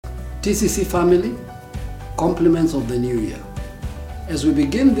TCC family, compliments of the new year. As we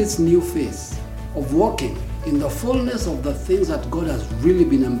begin this new phase of walking in the fullness of the things that God has really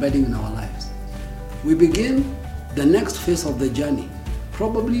been embedding in our lives, we begin the next phase of the journey,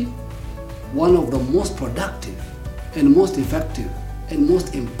 probably one of the most productive and most effective and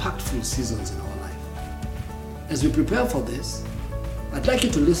most impactful seasons in our life. As we prepare for this, I'd like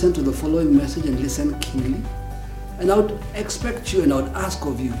you to listen to the following message and listen keenly. And I would expect you and I would ask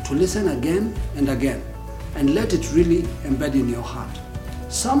of you to listen again and again and let it really embed in your heart.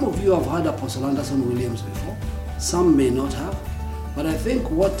 Some of you have heard Apostle Anderson Williams before, some may not have, but I think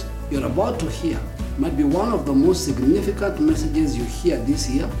what you're about to hear might be one of the most significant messages you hear this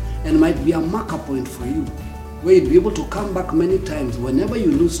year and might be a marker point for you, where you'd be able to come back many times whenever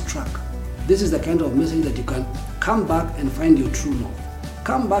you lose track. This is the kind of message that you can come back and find your true north.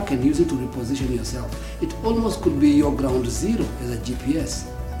 Come back and use it to reposition yourself. It almost could be your ground zero as a GPS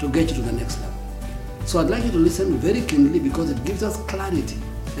to get you to the next level. So I'd like you to listen very keenly because it gives us clarity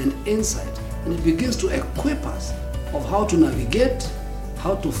and insight, and it begins to equip us of how to navigate,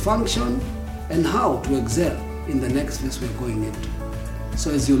 how to function, and how to excel in the next phase we're going into. So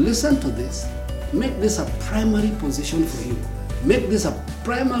as you listen to this, make this a primary position for you. Make this a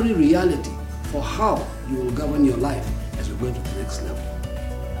primary reality for how you will govern your life as we go to the next level.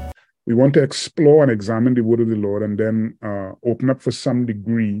 We want to explore and examine the word of the Lord and then open up for some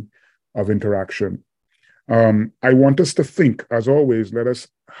degree of interaction. I want us to think, as always, let us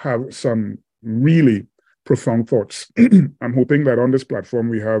have some really profound thoughts. I'm hoping that on this platform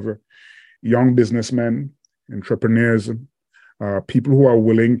we have young businessmen, entrepreneurs, people who are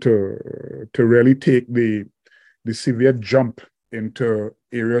willing to really take the severe jump into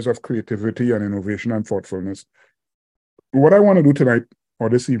areas of creativity and innovation and thoughtfulness. What I want to do tonight or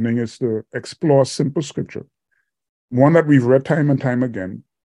this evening is to explore simple scripture, one that we've read time and time again,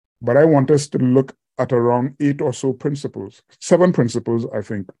 but I want us to look at around 8 or so principles, 7 principles, I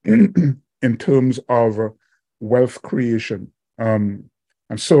think, in terms of wealth creation. And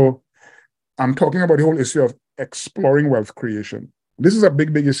so I'm talking about the whole issue of exploring wealth creation. This is a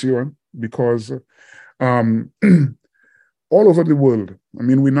big issue because all over the world, I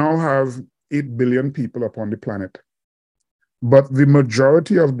mean, we now have 8 billion people upon the planet. But the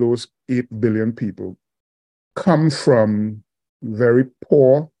majority of those 8 billion people come from very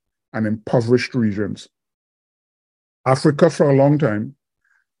poor and impoverished regions. Africa, for a long time,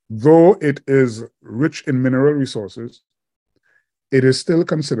 though it is rich in mineral resources, it is still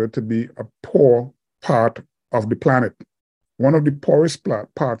considered to be a poor part of the planet, one of the poorest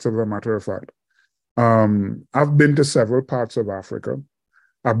parts, as a matter of fact. I've been to several parts of Africa.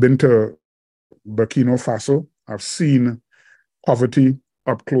 I've been to Burkina Faso. I've seen poverty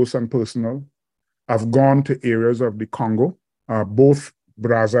up close and personal. I've gone to areas of the Congo, both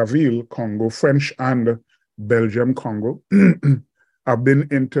Brazzaville, Congo, French and Belgium, Congo. I've been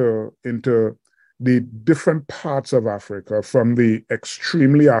into the different parts of Africa, from the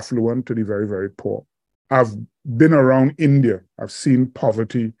extremely affluent to the very, very poor. I've been around India. I've seen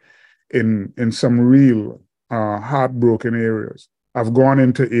poverty in some real heartbroken areas. I've gone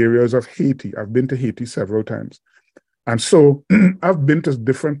into areas of Haiti. I've been to Haiti several times. And so I've been to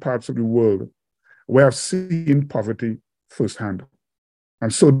different parts of the world where I've seen poverty firsthand.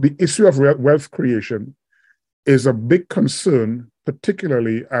 And so the issue of wealth creation is a big concern,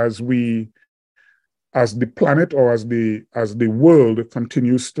 particularly as the planet or as the world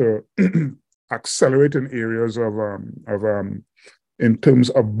continues to accelerate in areas in terms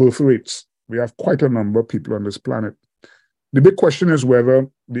of birth rates. We have quite a number of people on this planet. The big question is whether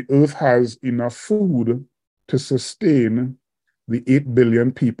the earth has enough food to sustain the 8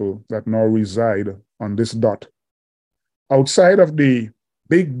 billion people that now reside on this dot. Outside of the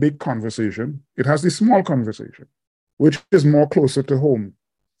big conversation, it has the small conversation, which is more closer to home.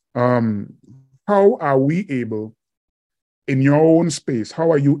 How are we able, in your own space,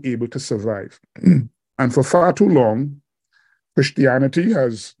 how are you able to survive? And for far too long, Christianity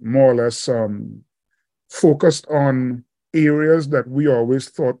has more or less focused on areas that we always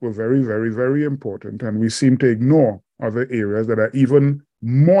thought were very, very, very important, and we seem to ignore other areas that are even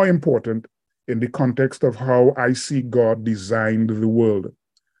more important in the context of how I see God designed the world.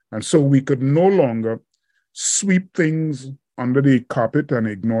 And so we could no longer sweep things under the carpet and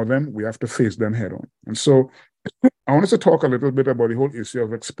ignore them. We have to face them head on. And so I want us to talk a little bit about the whole issue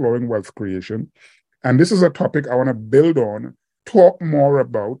of exploring wealth creation. And this is a topic I want to build on, talk more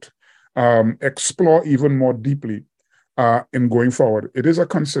about, explore even more deeply in going forward. It is a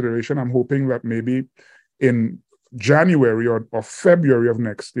consideration. I'm hoping that maybe in January or February of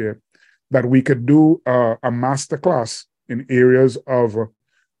next year, that we could do a masterclass in areas of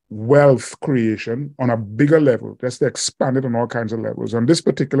wealth creation on a bigger level, just to expand it on all kinds of levels. On this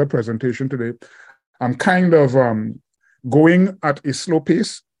particular presentation today, I'm kind of going at a slow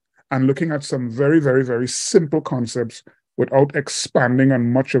pace and looking at some very, very, very simple concepts without expanding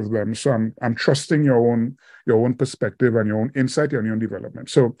on much of them. So I'm trusting your own perspective and your own insight and your own development.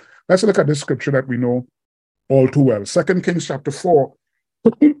 So let's look at this scripture that we know all too well. 2 Kings chapter 4,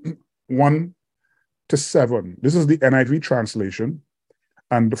 1 to 7. This is the NIV translation.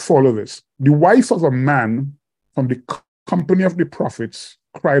 And follow this. The wife of a man from the company of the prophets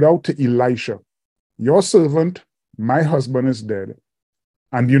cried out to Elisha, "Your servant, my husband, is dead.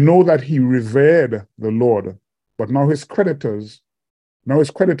 And you know that he revered the Lord, but now his creditor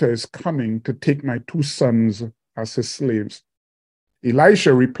is coming to take my 2 sons as his slaves."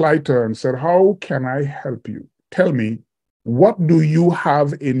 Elisha replied to her and said, "How can I help you? Tell me, what do you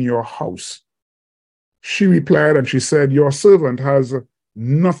have in your house?" She replied and she said, "Your servant has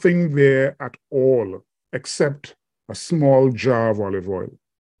nothing there at all except a small jar of olive oil."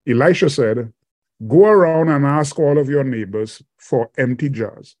 Elisha said, "Go around and ask all of your neighbors for empty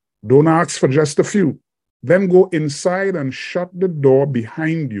jars. Don't ask for just a few. Then go inside and shut the door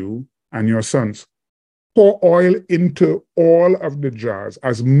behind you and your sons. Pour oil into all of the jars,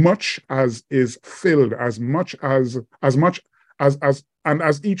 as much as is filled, as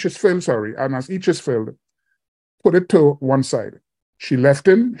each is filled, put it to one side." She left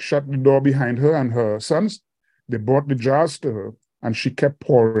him, shut the door behind her and her sons. They brought the jars to her, and she kept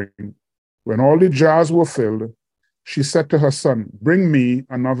pouring. When all the jars were filled, she said to her son, "Bring me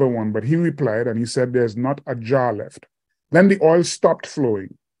another one." But he replied, and he said, "There's not a jar left." Then the oil stopped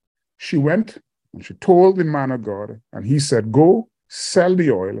flowing. She went and she told the man of God, and he said, "Go, sell the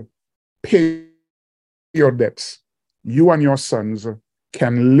oil, pay your debts. You and your sons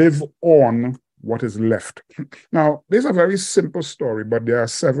can live on what is left." Now, this is a very simple story, but there are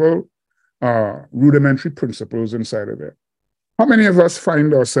several rudimentary principles inside of it. How many of us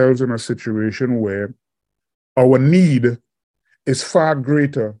find ourselves in a situation where our need is far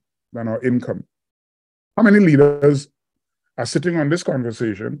greater than our income? How many leaders are sitting on this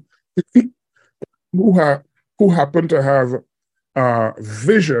conversation who happen to have a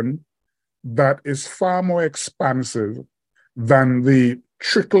vision that is far more expansive than the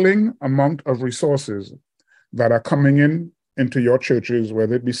trickling amount of resources that are coming into your churches,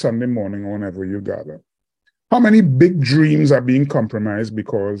 whether it be Sunday morning or whenever you gather? How many big dreams are being compromised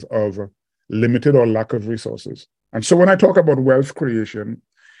because of limited or lack of resources? And so when I talk about wealth creation,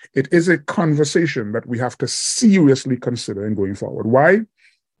 it is a conversation that we have to seriously consider in going forward. Why?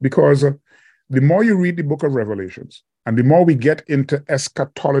 Because the more you read the book of Revelations and the more we get into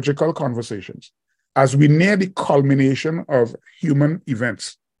eschatological conversations, as we near the culmination of human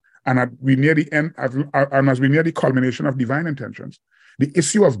events, and as we near the culmination of divine intentions, the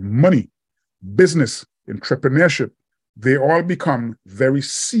issue of money, business, entrepreneurship, they all become very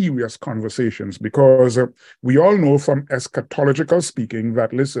serious conversations, because we all know from eschatological speaking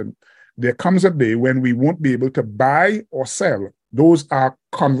that, listen, there comes a day when we won't be able to buy or sell. Those are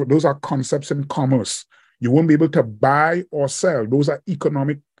concepts in commerce. You won't be able to buy or sell. Those are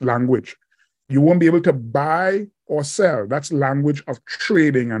economic language. You won't be able to buy or sell. That's language of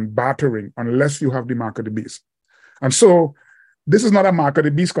trading and bartering, unless you have the mark of the beast. And so this is not a mark of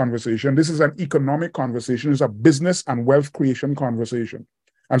the beast conversation. This is an economic conversation. It's a business and wealth creation conversation.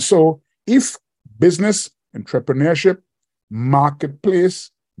 And so if business, entrepreneurship,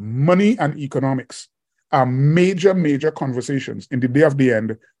 marketplace, money, and economics are major, major conversations in the day of the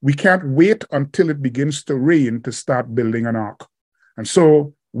end, we can't wait until it begins to rain to start building an ark. And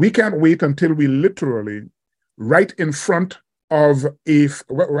so we can't wait until we literally, right in front of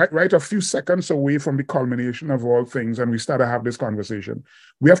right a few seconds away from the culmination of all things, and we start to have this conversation.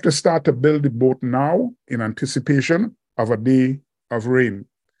 We have to start to build the boat now in anticipation of a day of rain.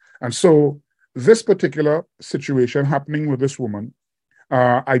 And so this particular situation happening with this woman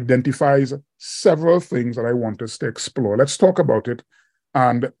identifies several things that I want us to explore. Let's talk about it.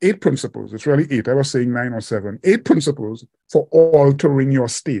 And 8 principles, it's really 8, I was saying 9 or 7, 8 principles for altering your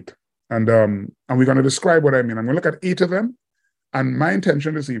state. And we're going to describe what I mean. I'm going to look at 8 of them. And my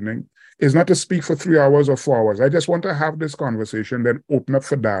intention this evening is not to speak for 3 hours or 4 hours. I just want to have this conversation, then open up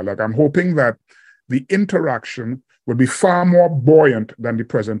for dialogue. I'm hoping that the interaction will be far more buoyant than the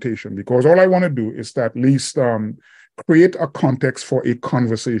presentation, because all I want to do is to at least create a context for a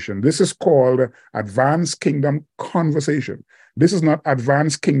conversation. This is called Advanced Kingdom Conversation. This is not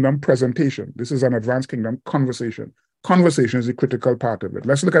Advanced Kingdom Presentation. This is an Advanced Kingdom Conversation. Conversation is the critical part of it.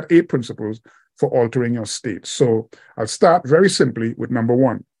 Let's look at 8 principles for altering your state. So I'll start very simply with number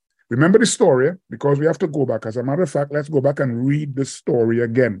 1. Remember the story, because we have to go back. As a matter of fact, let's go back and read the story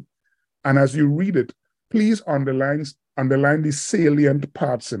again. And as you read it, please underline the salient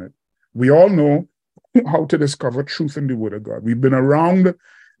parts in it. We all know how to discover truth in the Word of God. We've been around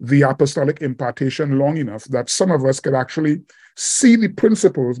the apostolic impartation long enough that some of us could actually see the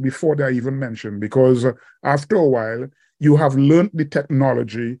principles before they're even mentioned, because after a while, you have learned the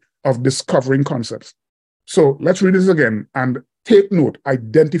technology of discovering concepts. So let's read this again and take note,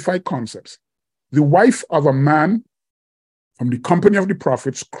 identify concepts. The wife of a man from the company of the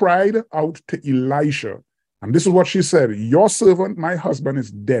prophets cried out to Elisha, and this is what she said: your servant, my husband,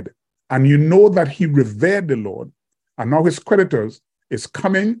 is dead, and you know that he revered the Lord, and now his creditors is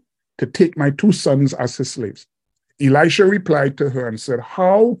coming to take my 2 sons as his slaves. Elisha replied to her and said,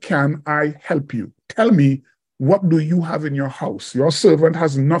 how can I help you? Tell me, what do you have in your house? Your servant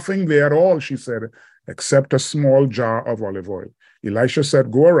has nothing there at all, she said, except a small jar of olive oil. Elisha said,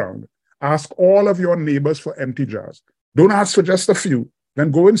 go around, ask all of your neighbors for empty jars. Don't ask for just a few.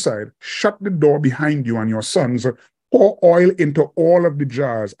 Then go inside, shut the door behind you and your sons, pour oil into all of the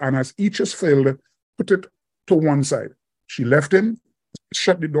jars, and as each is filled, put it to one side. She left him,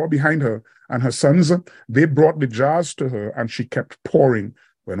 shut the door behind her, and her sons, they brought the jars to her, and she kept pouring.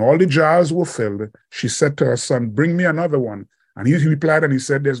 When all the jars were filled, she said to her son, bring me another one. And he replied and he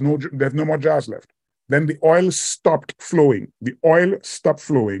said, there's no more jars left. Then the oil stopped flowing. The oil stopped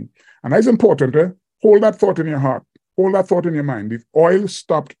flowing. And that's important. Hold that thought in your heart. Hold that thought in your mind. The oil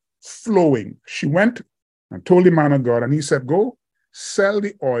stopped flowing. She went and told the man of God, and he said, go, sell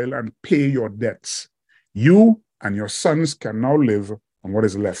the oil and pay your debts. You and your sons can now live on what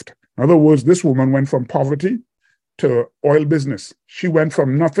is left. In other words, this woman went from poverty to oil business. She went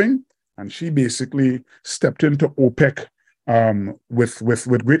from nothing, and she basically stepped into OPEC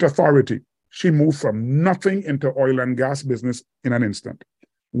with great authority. She moved from nothing into oil and gas business in an instant.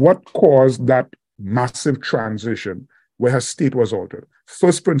 What caused that massive transition where her state was altered?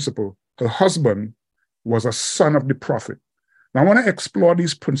 First principle, her husband was a son of the prophet. Now, I want to explore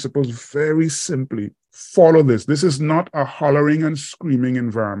these principles very simply. Follow this. This is not a hollering and screaming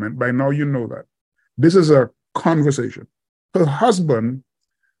environment. By now, you know that. This is a conversation. Her husband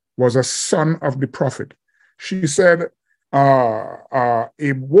was a son of the prophet. She said,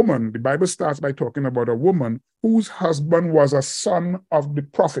 a woman, the Bible starts by talking about a woman whose husband was a son of the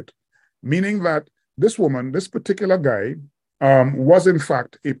prophet, meaning that this woman, this particular guy, was in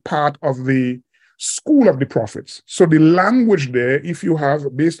fact a part of the school of the prophets. So the language there, if you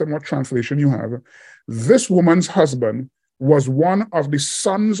have, based on what translation you have, this woman's husband was one of the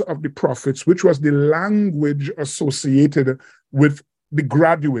sons of the prophets, which was the language associated with the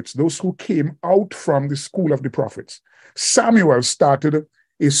graduates, those who came out from the school of the prophets. Samuel started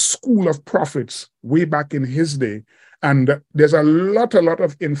a school of prophets way back in his day. And there's a lot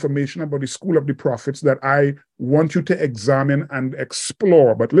of information about the school of the prophets that I want you to examine and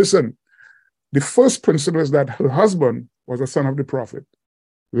explore. But listen, the first principle is that her husband was a son of the prophet.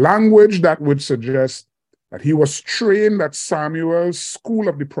 Language that would suggest that he was trained at Samuel's school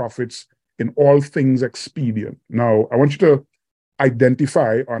of the prophets in all things expedient. Now, I want you to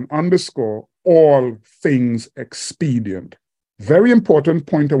identify and underscore all things expedient. Very important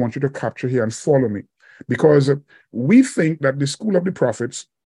point I want you to capture here and follow me, because we think that the school of the prophets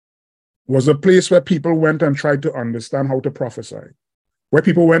was a place where people went and tried to understand how to prophesy, where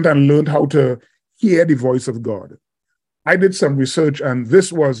people went and learned how to hear the voice of God. I did some research, and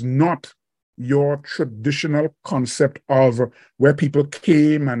this was not your traditional concept of where people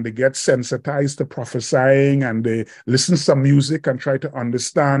came and they get sensitized to prophesying and they listen to some music and try to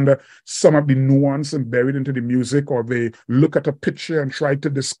understand some of the nuance buried into the music, or they look at a picture and try to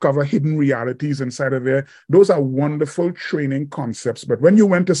discover hidden realities inside of there. Those are wonderful training concepts. But when you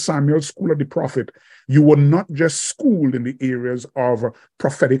went to Samuel's school of the prophet, you were not just schooled in the areas of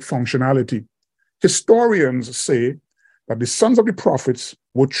prophetic functionality. Historians say that the sons of the prophets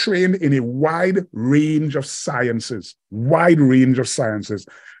were trained in a wide range of sciences, 4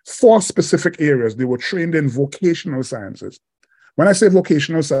 specific areas. They were trained in vocational sciences. When I say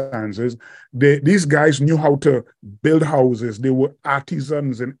vocational sciences, these guys knew how to build houses. They were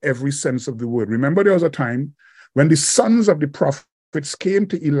artisans in every sense of the word. Remember, there was a time when the sons of the prophets came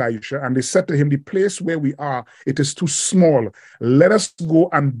to Elisha and they said to him, the place where we are, it is too small. Let us go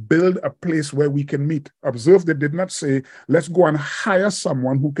and build a place where we can meet. Observe, they did not say, let's go and hire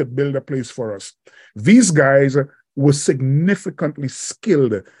someone who could build a place for us. These guys were significantly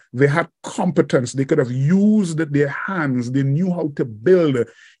skilled. They had competence. They could have used their hands. They knew how to build.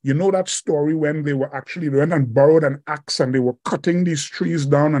 You know that story when they went and borrowed an axe and they were cutting these trees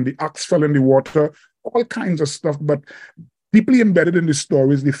down and the axe fell in the water, all kinds of stuff. But Deeply embedded in the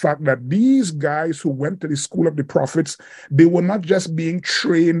story is the fact that these guys who went to the school of the prophets, they were not just being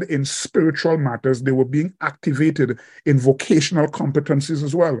trained in spiritual matters, they were being activated in vocational competencies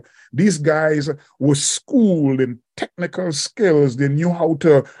as well. These guys were schooled in technical skills. They knew how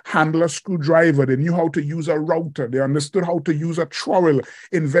to handle a screwdriver. They knew how to use a router. They understood how to use a trowel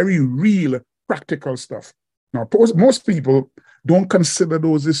in very real practical stuff. Now, most people don't consider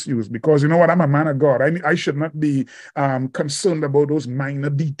those issues because, you know what, I'm a man of God. I should not be concerned about those minor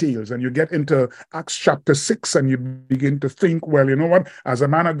details. And you get into Acts chapter 6 and you begin to think, well, you know what, as a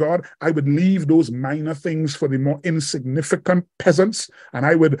man of God, I would leave those minor things for the more insignificant peasants, and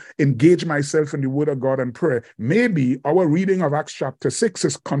I would engage myself in the word of God and pray. Maybe our reading of Acts chapter 6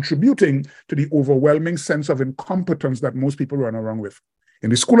 is contributing to the overwhelming sense of incompetence that most people run around with. In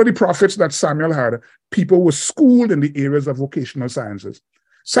the school of the prophets that Samuel had, people were schooled in the areas of vocational sciences.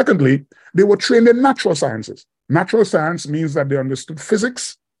 Secondly, they were trained in natural sciences. Natural science means that they understood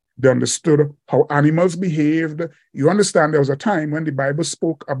physics, they understood how animals behaved. You understand there was a time when the Bible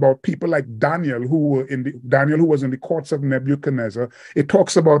spoke about people like Daniel, who was in the courts of Nebuchadnezzar. It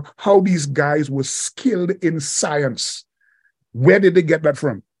talks about how these guys were skilled in science. Where did they get that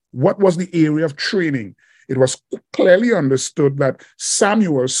from? What was the area of training? It was clearly understood that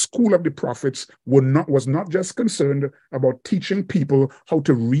Samuel's school of the prophets was not just concerned about teaching people how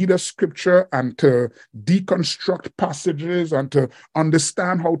to read a scripture and to deconstruct passages and to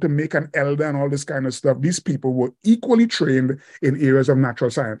understand how to make an elder and all this kind of stuff. These people were equally trained in areas of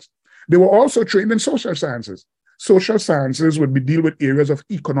natural science. They were also trained in social sciences. Social sciences would deal with areas of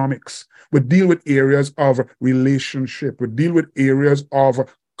economics, would deal with areas of relationship, would deal with areas of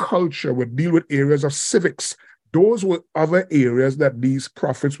culture, would deal with areas of civics. Those were other areas that these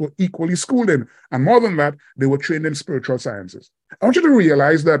prophets were equally schooled in. And more than that, they were trained in spiritual sciences. I want you to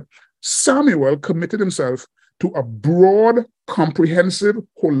realize that Samuel committed himself to a broad, comprehensive,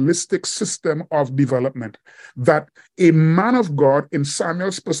 holistic system of development. That a man of God, in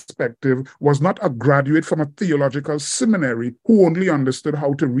Samuel's perspective, was not a graduate from a theological seminary who only understood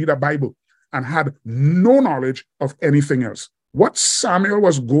how to read a Bible and had no knowledge of anything else. What Samuel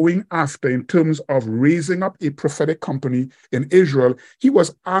was going after in terms of raising up a prophetic company in Israel, he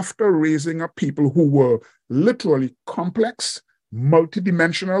was after raising up people who were literally complex,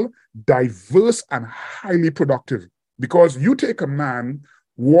 multidimensional, diverse, and highly productive. Because you take a man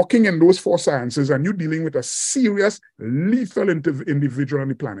walking in those four sciences and you're dealing with a serious, lethal individual on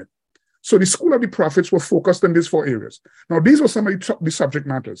the planet. So the school of the prophets were focused on these four areas. Now, these were some of the subject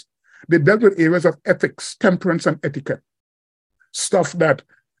matters. They dealt with areas of ethics, temperance, and etiquette. Stuff that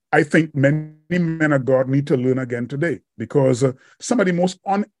I think many men of God need to learn again today, because some of the most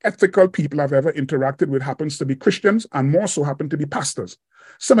unethical people I've ever interacted with happens to be Christians, and more so happen to be pastors.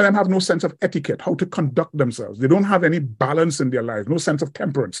 Some of them have no sense of etiquette, how to conduct themselves. They don't have any balance in their lives, no sense of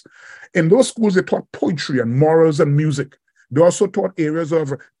temperance. In those schools, they taught poetry and morals and music. They also taught areas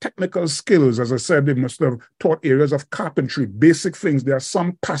of technical skills. As I said, they must have taught areas of carpentry, basic things. There are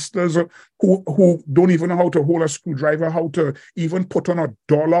some pastors who don't even know how to hold a screwdriver, how to even put on a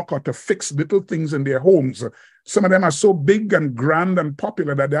door lock or to fix little things in their homes. Some of them are so big and grand and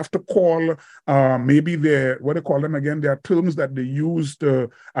popular that they have to call maybe what do they call them again? There are terms that they use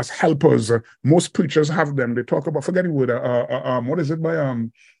as helpers. Most preachers have them. They talk about, forget the word, what is it by...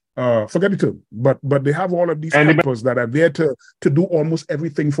 forget it, but they have all of these helpers that are there to do almost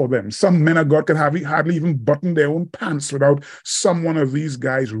everything for them. Some men of God can hardly even button their own pants without some one of these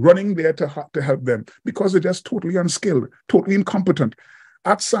guys running there to help them, because they're just totally unskilled, totally incompetent.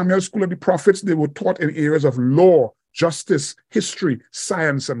 At Samuel's School of the Prophets, they were taught in areas of law, justice, history,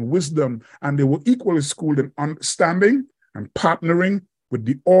 science, and wisdom, and they were equally schooled in understanding and partnering with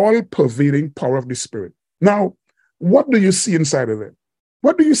the all-pervading power of the Spirit. Now, what do you see inside of it?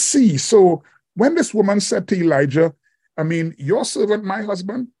 What do you see? So when this woman said to Elijah, I mean, your servant, my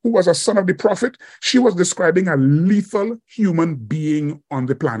husband, who was a son of the prophet, she was describing a lethal human being on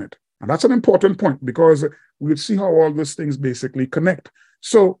the planet. And that's an important point, because we'll see how all those things basically connect.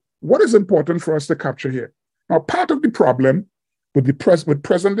 So what is important for us to capture here? Now, part of the problem with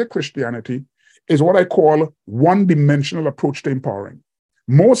present-day Christianity is what I call one-dimensional approach to empowering.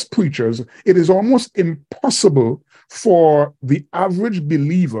 Most preachers, it is almost impossible for the average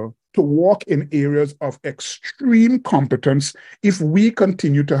believer to walk in areas of extreme competence if we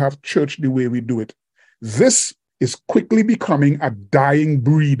continue to have church the way we do it. This is quickly becoming a dying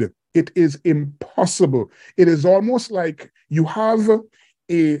breed. It is impossible. It is almost like you have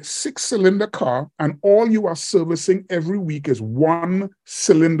a 6-cylinder car and all you are servicing every week is one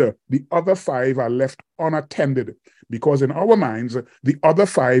cylinder, the other 5 are left unattended. Because in our minds, the other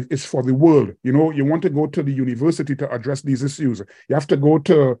 5 is for the world. You know, you want to go to the university to address these issues. You have to go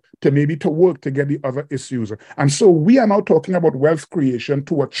to maybe to work to get the other issues. And so we are now talking about wealth creation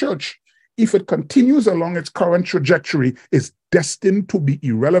to a church. If it continues along its current trajectory, is destined to be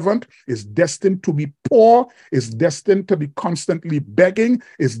irrelevant, is destined to be poor, is destined to be constantly begging,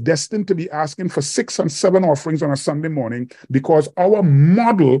 is destined to be asking for 6 and 7 offerings on a Sunday morning, because our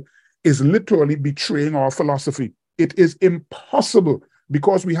model is literally betraying our philosophy. It is impossible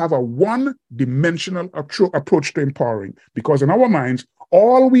because we have a one-dimensional approach to empowering. Because in our minds,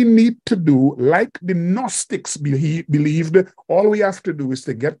 all we need to do, like the Gnostics believed, all we have to do is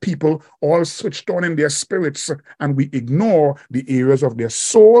to get people all switched on in their spirits, and we ignore the areas of their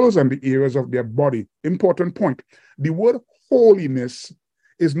souls and the areas of their body. Important point. The word holiness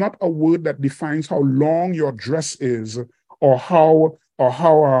is not a word that defines how long your dress is, or how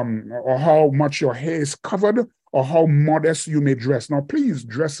much your hair is covered, or how modest you may dress. Now, please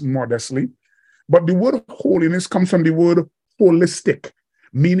dress modestly. But the word holiness comes from the word holistic,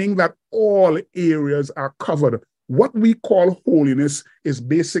 meaning that all areas are covered. What we call holiness is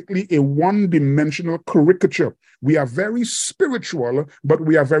basically a one-dimensional caricature. We are very spiritual, but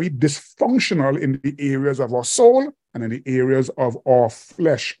we are very dysfunctional in the areas of our soul and in the areas of our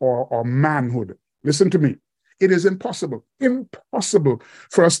flesh or our manhood. Listen to me. It is impossible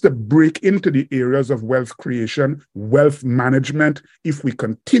for us to break into the areas of wealth creation, wealth management, if we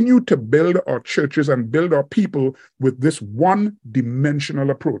continue to build our churches and build our people with this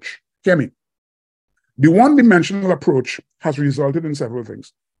one-dimensional approach. Hear me. The one-dimensional approach has resulted in several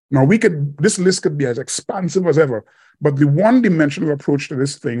things. Now, this list could be as expansive as ever, but the one-dimensional approach to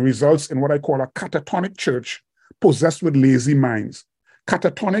this thing results in what I call a catatonic church possessed with lazy minds.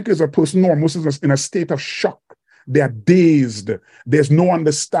 Catatonic is a person almost in a state of shock. They are dazed. There's no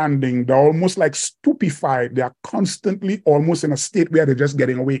understanding. They're almost like stupefied. They are constantly almost in a state where they're just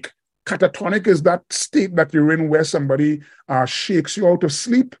getting awake. Catatonic is that state that you're in where somebody shakes you out of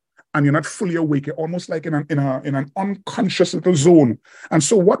sleep and you're not fully awake. You're almost like in an unconscious little zone. And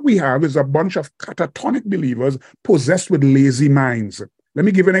so what we have is a bunch of catatonic believers possessed with lazy minds. Let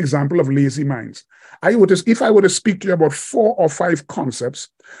me give an example of lazy minds. If I were to speak to you about 4 or 5 concepts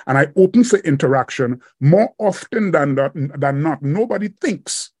and I open for interaction, more often than not, nobody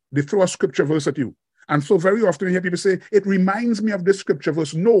thinks. They throw a scripture verse at you. And so very often you hear people say, it reminds me of this scripture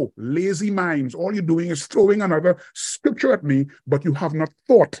verse. No, lazy minds. All you're doing is throwing another scripture at me, but you have not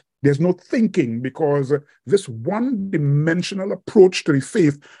thought. There's no thinking, because this one-dimensional approach to the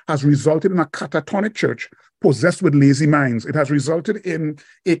faith has resulted in a catatonic church possessed with lazy minds. It has resulted in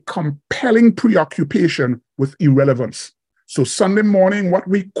a compelling preoccupation with irrelevance. So Sunday morning, what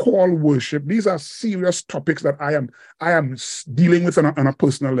we call worship, these are serious topics that I am dealing with on a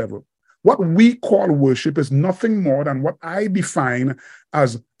personal level. What we call worship is nothing more than what I define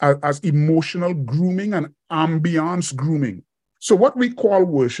as emotional grooming and ambiance grooming. So what we call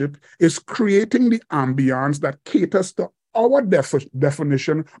worship is creating the ambiance that caters to our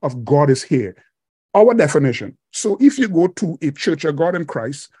definition of God is here. Our definition. So if you go to a Church of God in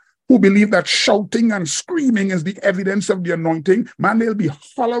Christ who believe that shouting and screaming is the evidence of the anointing, man, they'll be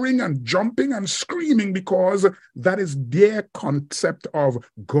hollering and jumping and screaming because that is their concept of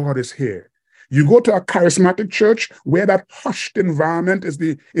God is here. You go to a charismatic church where that hushed environment is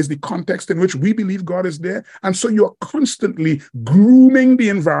the context in which we believe God is there. And so you're constantly grooming the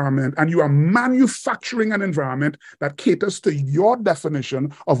environment and you are manufacturing an environment that caters to your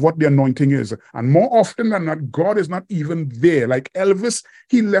definition of what the anointing is. And more often than not, God is not even there. Like Elvis,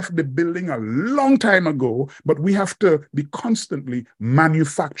 he left the building a long time ago, but we have to be constantly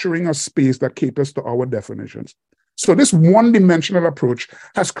manufacturing a space that caters to our definitions. So this one-dimensional approach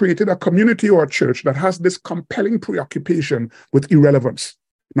has created a community or a church that has this compelling preoccupation with irrelevance.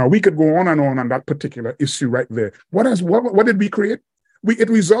 Now, we could go on that particular issue right there. What did we create? It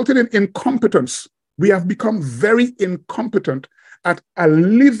resulted in incompetence. We have become very incompetent at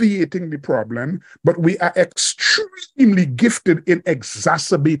alleviating the problem, but we are extremely gifted in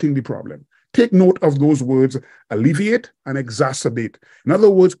exacerbating the problem. Take note of those words, alleviate and exacerbate. In other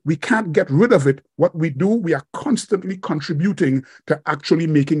words, we can't get rid of it. What we do, we are constantly contributing to actually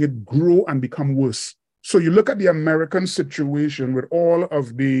making it grow and become worse. So you look at the American situation with all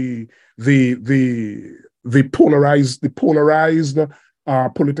of the polarized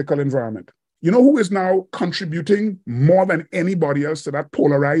political environment. You know who is now contributing more than anybody else to that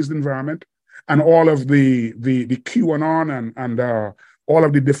polarized environment? And all of the QAnon and all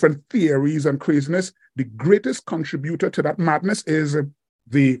of the different theories and craziness, the greatest contributor to that madness is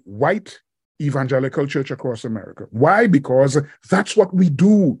the white evangelical church across America. Why? Because that's what we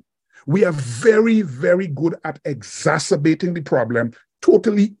do. We are very, very good at exacerbating the problem,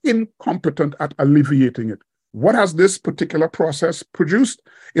 totally incompetent at alleviating it. What has this particular process produced?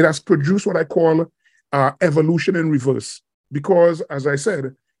 It has produced what I call evolution in reverse. Because, as I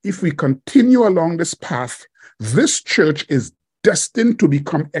said, if we continue along this path, this church is destined to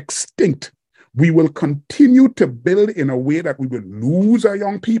become extinct. We will continue to build in a way that we will lose our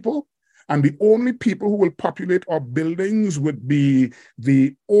young people, and the only people who will populate our buildings would be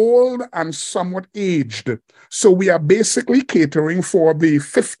the old and somewhat aged. So we are basically catering for the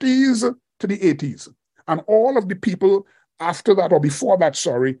 50s to the 80s. And all of the people after that, or before that,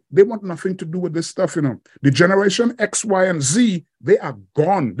 sorry, they want nothing to do with this stuff, you know. The generation X, Y, and Z, they are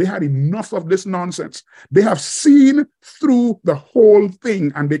gone. They had enough of this nonsense. They have seen through the whole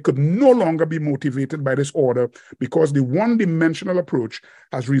thing, and they could no longer be motivated by this order, because the one-dimensional approach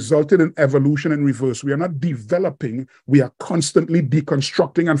has resulted in evolution in reverse. We are not developing, we are constantly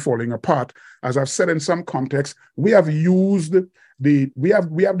deconstructing and falling apart. As I've said in some contexts, we have used we have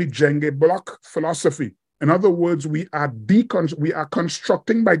the Jenga block philosophy. In other words, we are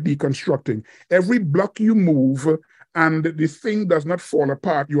constructing by deconstructing. Every block you move and the thing does not fall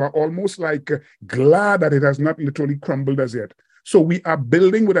apart, you are almost like glad that it has not literally crumbled as yet. So we are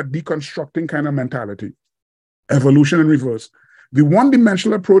building with a deconstructing kind of mentality. Evolution in reverse. The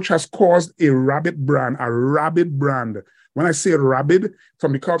one-dimensional approach has caused a rabid brand. When I say rabid,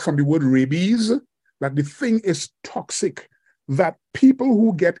 from the word rabies, that the thing is toxic. That people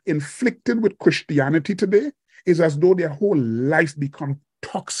who get inflicted with Christianity today is as though their whole life become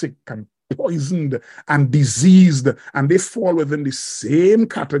toxic and poisoned and diseased, and they fall within the same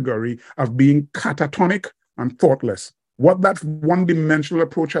category of being catatonic and thoughtless. What that one-dimensional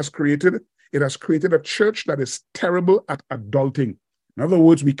approach has created, it has created a church that is terrible at adulting. In other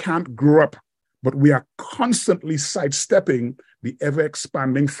words, we can't grow up, but we are constantly sidestepping the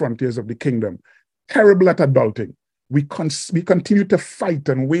ever-expanding frontiers of the kingdom. Terrible at adulting. We continue to fight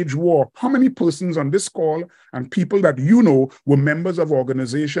and wage war. How many persons on this call and people that you know were members of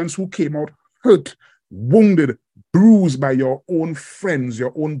organizations who came out hurt, wounded, bruised by your own friends,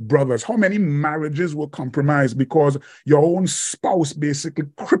 your own brothers? How many marriages were compromised because your own spouse basically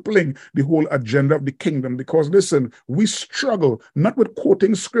crippling the whole agenda of the kingdom? Because listen, we struggle not with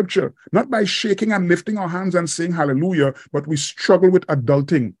quoting scripture, not by shaking and lifting our hands and saying hallelujah, but we struggle with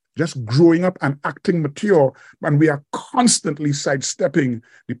adulting. Just growing up and acting mature, and we are constantly sidestepping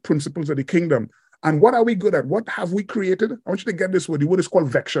the principles of the kingdom. And what are we good at? What have we created? I want you to get this word. The word is called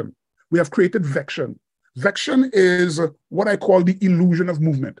vection. We have created vection. Vection is what I call the illusion of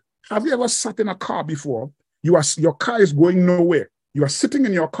movement. Have you ever sat in a car before? Your car is going nowhere. You are sitting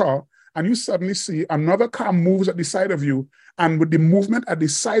in your car, and you suddenly see another car moves at the side of you, and with the movement at the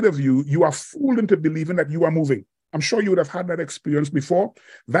side of you, you are fooled into believing that you are moving. I'm sure you would have had that experience before.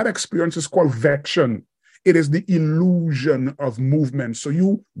 That experience is called vection. It is the illusion of movement. So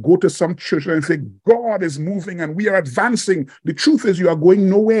you go to some church and say, God is moving and we are advancing. The truth is you are going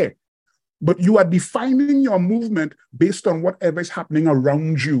nowhere. But you are defining your movement based on whatever is happening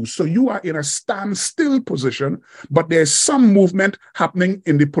around you. So you are in a standstill position, but there's some movement happening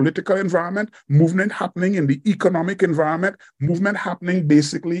in the political environment, movement happening in the economic environment, movement happening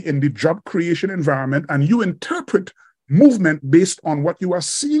basically in the job creation environment, and you interpret movement based on what you are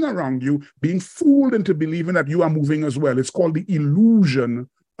seeing around you, being fooled into believing that you are moving as well. It's called the illusion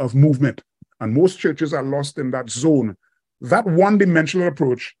of movement. And most churches are lost in that zone. That one-dimensional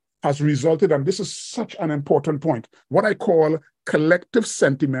approach has resulted, and this is such an important point, what I call collective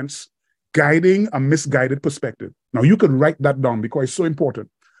sentiments guiding a misguided perspective. Now, you could write that down because it's so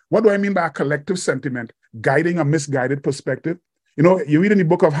important. What do I mean by a collective sentiment guiding a misguided perspective? You know, you read in the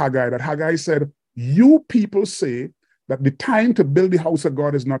book of Haggai that Haggai said, you people say that the time to build the house of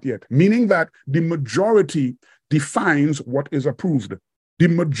God is not yet, meaning that the majority defines what is approved. The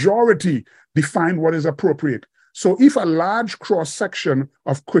majority define what is appropriate. So if a large cross-section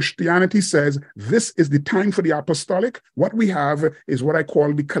of Christianity says this is the time for the apostolic, what we have is what I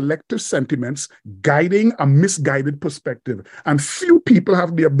call the collective sentiments guiding a misguided perspective. And few people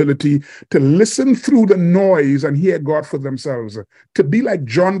have the ability to listen through the noise and hear God for themselves. To be like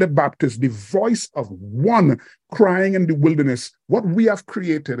John the Baptist, the voice of one crying in the wilderness. What we have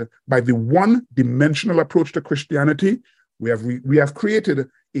created by the one-dimensional approach to Christianity, we have created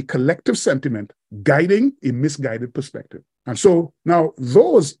a collective sentiment guiding a misguided perspective. And so now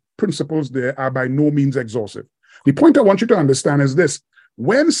those principles there are by no means exhaustive. The point I want you to understand is this.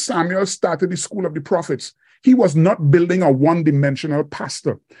 When Samuel started the school of the prophets, he was not building a one-dimensional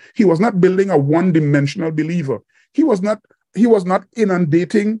pastor. He was not building a one-dimensional believer. He was not he was not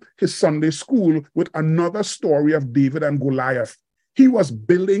inundating his Sunday school with another story of David and Goliath. He was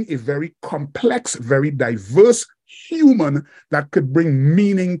building a very complex, very diverse human that could bring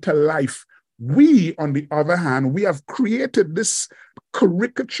meaning to life. We, on the other hand, we have created this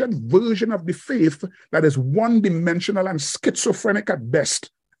caricatured version of the faith that is one-dimensional and schizophrenic at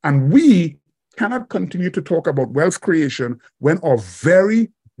best. And we cannot continue to talk about wealth creation when our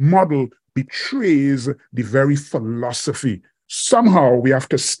very model betrays the very philosophy. Somehow we have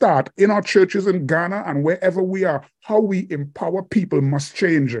to start in our churches in Ghana and wherever we are. How we empower people must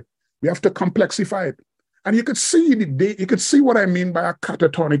change. We have to complexify it. And you could see what I mean by a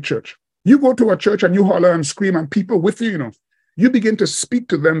catatonic church. You go to a church and you holler and scream, and people with you, you begin to speak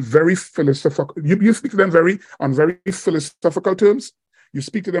to them very philosophical. You speak to them on very philosophical terms. You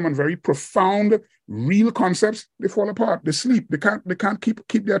speak to them on very profound, real concepts. They fall apart. They sleep. They can't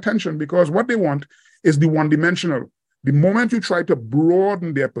keep their attention, because what they want is the one-dimensional. The moment you try to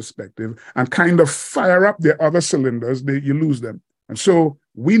broaden their perspective and kind of fire up their other cylinders, you lose them. And so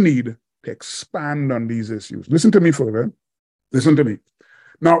we need to expand on these issues. Listen to me further. Listen to me.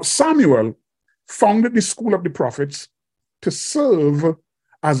 Now, Samuel founded the school of the prophets to serve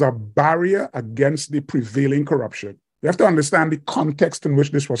as a barrier against the prevailing corruption. You have to understand the context in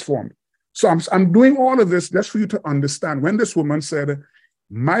which this was formed. So I'm doing all of this just for you to understand. When this woman said,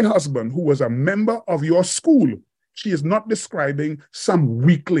 my husband, who was a member of your school, she is not describing some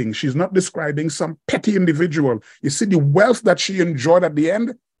weakling. She's not describing some petty individual. You see, the wealth that she enjoyed at the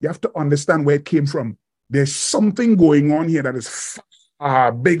end, you have to understand where it came from. There's something going on here that is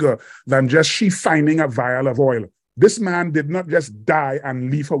bigger than just she finding a vial of oil. This man did not just die and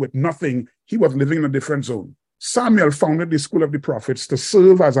leave her with nothing. He was living in a different zone. Samuel founded the school of the prophets to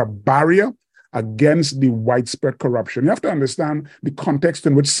serve as a barrier against the widespread corruption. You have to understand the context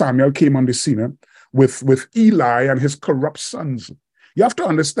in which Samuel came on the scene with Eli and his corrupt sons. You have to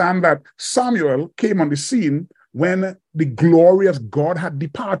understand that Samuel came on the scene when the glory of God had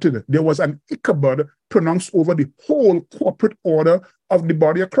departed. There was an Ichabod pronounced over the whole corporate order of the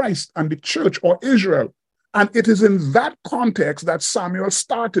body of Christ and the church, or Israel. And it is in that context that Samuel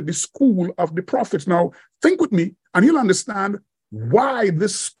started the school of the prophets. Now, think with me, and you'll understand why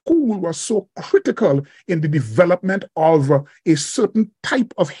this school was so critical in the development of a certain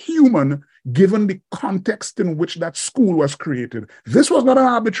type of human, given the context in which that school was created. This was not an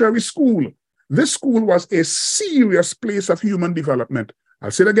arbitrary school. This school was a serious place of human development.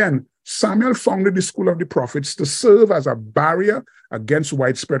 I'll say it again. Samuel founded the school of the prophets to serve as a barrier against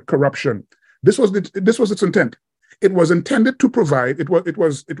widespread corruption. This was its intent. It was intended to provide. It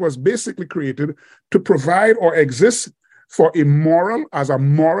was basically created to provide or exist for a moral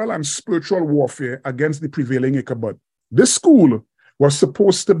and spiritual warfare against the prevailing Ichabod. This school was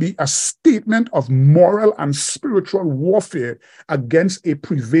supposed to be a statement of moral and spiritual warfare against a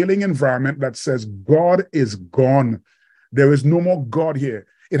prevailing environment that says God is gone. There is no more God here.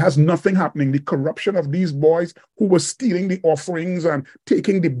 It has nothing happening. The corruption of these boys who were stealing the offerings and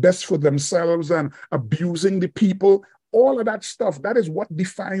taking the best for themselves and abusing the people, all of that stuff, that is what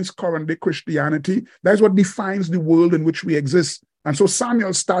defines current-day Christianity. That is what defines the world in which we exist. And so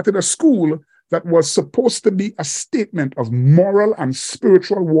Samuel started a school that was supposed to be a statement of moral and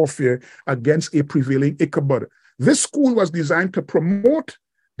spiritual warfare against a prevailing Ichabod. This school was designed to promote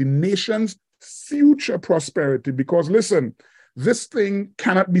the nation's future prosperity, because listen, this thing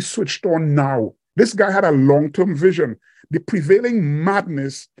cannot be switched on now. This guy had a long-term vision. The prevailing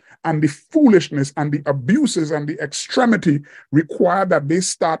madness and the foolishness and the abuses and the extremity require that they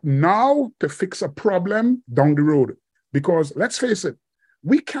start now to fix a problem down the road. Because let's face it,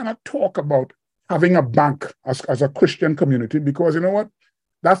 we cannot talk about having a bank as a Christian community, because you know what?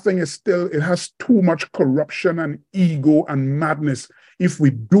 That thing is still, it has too much corruption and ego and madness. If we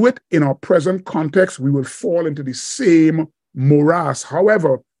do it in our present context, we will fall into the same morass.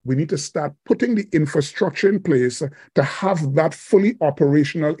 However, we need to start putting the infrastructure in place to have that fully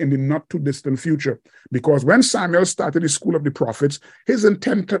operational in the not too distant future. Because when Samuel started the school of the prophets, his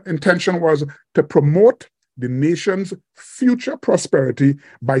intention was to promote the nation's future prosperity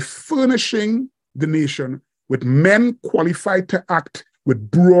by furnishing the nation with men qualified to act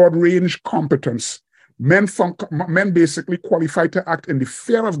with broad range competence. Men basically qualified to act in the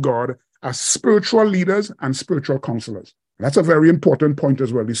fear of God as spiritual leaders and spiritual counselors. That's a very important point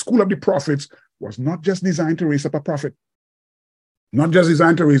as well. The school of the prophets was not just designed to raise up a prophet, not just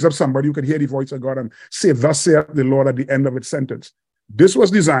designed to raise up somebody who could hear the voice of God and say, "Thus saith the Lord" at the end of its sentence. This was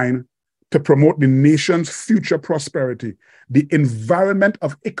designed to promote the nation's future prosperity. The environment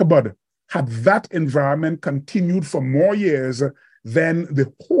of Ichabod, had that environment continued for more years, then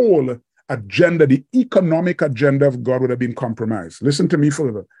the whole agenda, the economic agenda of God would have been compromised. Listen to me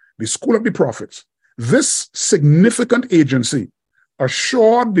further. The school of the prophets, this significant agency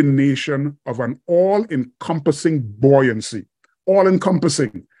assured the nation of an all-encompassing buoyancy,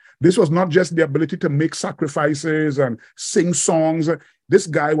 all-encompassing. This was not just the ability to make sacrifices and sing songs. This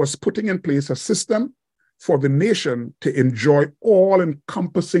guy was putting in place a system for the nation to enjoy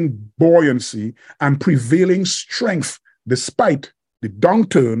all-encompassing buoyancy and prevailing strength despite the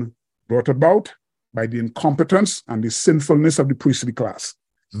downturn brought about by the incompetence and the sinfulness of the priestly class.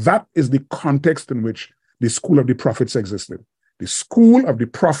 That is the context in which the school of the prophets existed. The school of the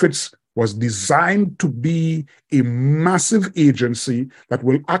prophets was designed to be a massive agency that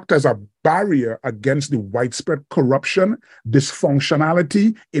will act as a barrier against the widespread corruption,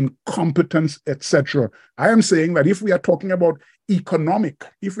 dysfunctionality, incompetence, etc. I am saying that if we are talking about economic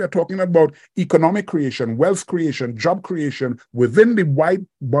creation, wealth creation, job creation within the wide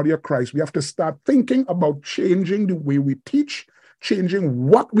body of Christ, we have to start thinking about changing the way we teach, changing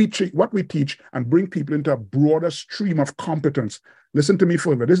what we teach, and bring people into a broader stream of competence. Listen to me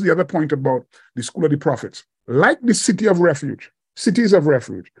further. This is the other point about the school of the prophets. Like the city of refuge, cities of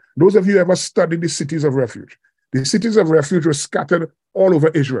refuge. Those of you who ever studied the cities of refuge were scattered all over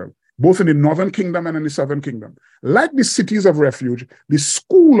Israel, both in the northern kingdom and in the southern kingdom. Like the cities of refuge, the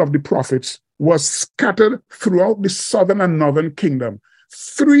school of the prophets was scattered throughout the southern and northern kingdom.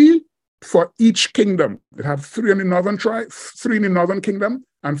 3 for each kingdom. It had 3 in the northern tribe, 3 in the northern kingdom,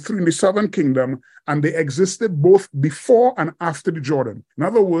 and 3 in the southern kingdom, and they existed both before and after the Jordan. In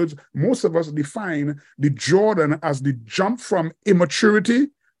other words, most of us define the Jordan as the jump from immaturity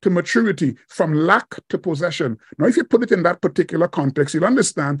to maturity, from lack to possession. Now, if you put it in that particular context, you'll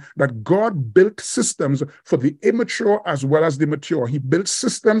understand that God built systems for the immature as well as the mature. He built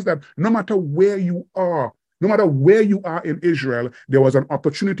systems that no matter where you are in Israel, there was an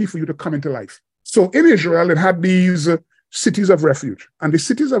opportunity for you to come into life. So in Israel, it had these cities of refuge. And the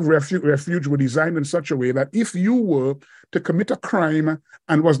cities of refuge were designed in such a way that if you were to commit a crime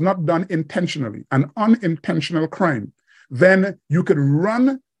and was not done intentionally, an unintentional crime, then you could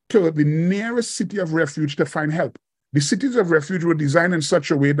run to the nearest city of refuge to find help. The cities of refuge were designed in such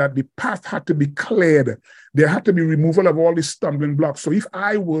a way that the path had to be cleared. There had to be removal of all the stumbling blocks. So if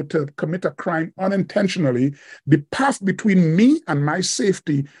I were to commit a crime unintentionally, the path between me and my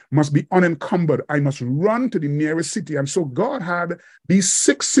safety must be unencumbered. I must run to the nearest city. And so God had these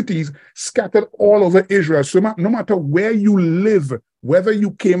 6 cities scattered all over Israel. So no matter where you live, whether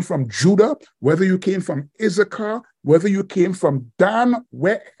you came from Judah, whether you came from Issachar, whether you came from Dan,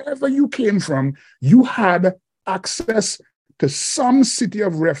 wherever you came from, you had access to some city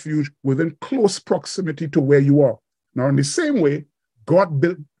of refuge within close proximity to where you are. Now, in the same way,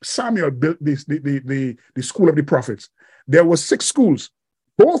 Samuel built the school of the prophets. There were 6 schools,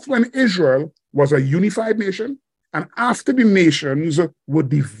 both when Israel was a unified nation, and after the nations were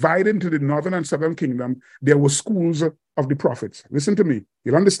divided into the northern and southern kingdom, there were schools of the prophets. Listen to me.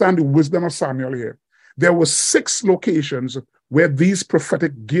 You'll understand the wisdom of Samuel here. There were 6 locations where these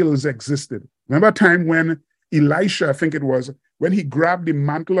prophetic guilds existed. Remember a time when Elisha, I think it was, when he grabbed the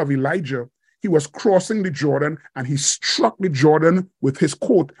mantle of Elijah, he was crossing the Jordan and he struck the Jordan with his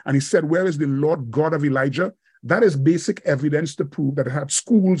coat and he said, "Where is the Lord God of Elijah?" That is basic evidence to prove that it had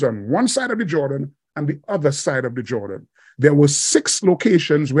schools on one side of the Jordan and the other side of the Jordan. There were 6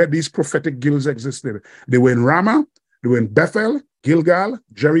 locations where these prophetic guilds existed. They were in Ramah, they were in Bethel, Gilgal,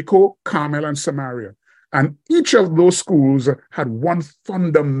 Jericho, Carmel, and Samaria. And each of those schools had one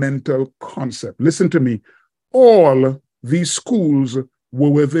fundamental concept. Listen to me. All these schools were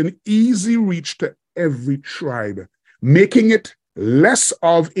within easy reach to every tribe, making it less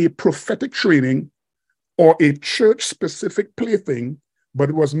of a prophetic training or a church-specific plaything, but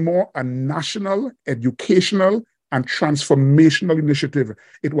it was more a national, educational, and transformational initiative.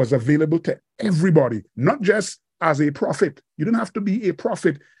 It was available to everybody, not just as a prophet. You didn't have to be a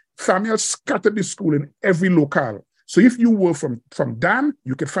prophet. Samuel scattered the school in every locale. So if you were from Dan,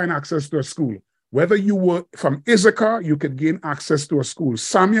 you could find access to a school. Whether you were from Issachar, you could gain access to a school.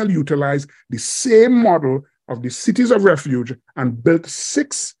 Samuel utilized the same model of the cities of refuge and built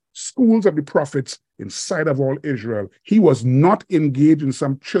 6 schools of the prophets inside of all Israel. He was not engaged in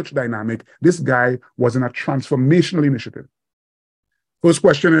some church dynamic. This guy was in a transformational initiative. First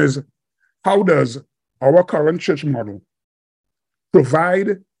question is, how does our current church model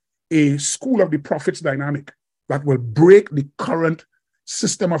provide a school of the prophets dynamic that will break the current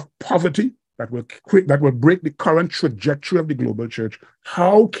system of poverty, that will break the current trajectory of the global church?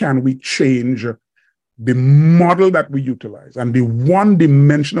 How can we change the model that we utilize and the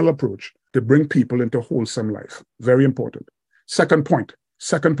one-dimensional approach to bring people into wholesome life? Very important. Second point.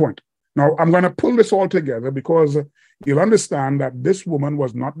 Now, I'm going to pull this all together because you'll understand that this woman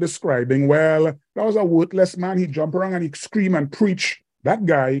was not describing, well, that was a worthless man. He jumped around and he screamed and preached. That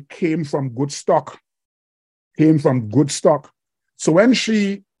guy came from good stock, came from good stock. So when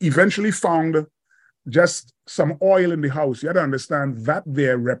she eventually found just some oil in the house, you have to understand that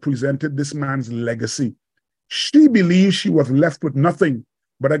there represented this man's legacy. She believed she was left with nothing.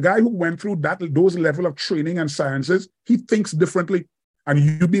 But a guy who went through those level of training and sciences, he thinks differently. And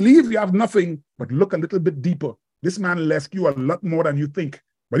you believe you have nothing, but look a little bit deeper. This man left you a lot more than you think.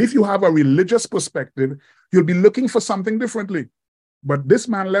 But if you have a religious perspective, you'll be looking for something differently. But this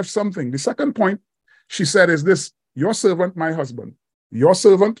man left something. The second point she said is this: your servant, my husband. Your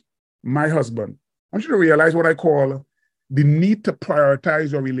servant, my husband. I want you to realize what I call the need to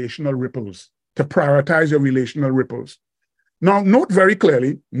prioritize your relational ripples. To prioritize your relational ripples. Now, note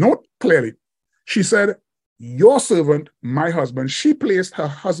clearly, she said, your servant, my husband. She placed her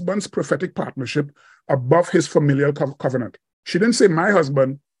husband's prophetic partnership above his familial covenant. She didn't say my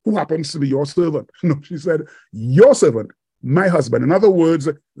husband, who happens to be your servant. No, she said, your servant, my husband. In other words,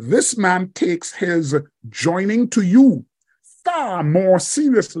 this man takes his joining to you far more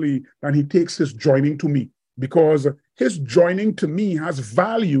seriously than he takes his joining to me, because his joining to me has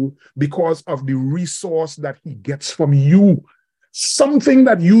value because of the resource that he gets from you. Something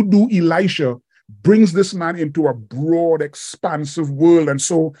that you do, Elisha, brings this man into a broad, expansive world. And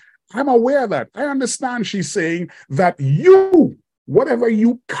so I'm aware of that. I understand she's saying that you, whatever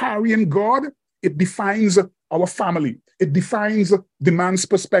you carry in God, it defines our family. It defines the man's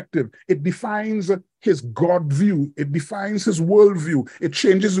perspective. It defines his God view. It defines his worldview. It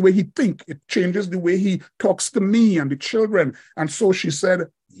changes the way he thinks. It changes the way he talks to me and the children. And so she said,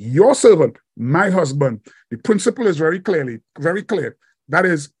 your servant, my husband. The principle is very clear. That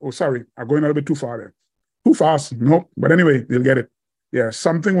is, oh, sorry, I'm going a little bit too far there. Too fast, no. But anyway, they'll get it. Yeah,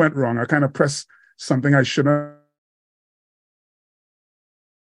 something went wrong. I kind of pressed something I shouldn't.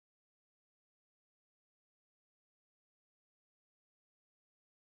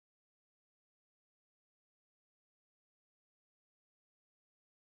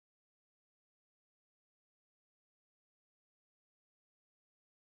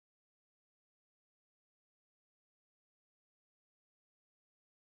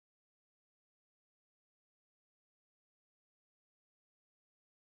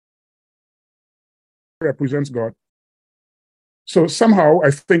 Represents God. So somehow I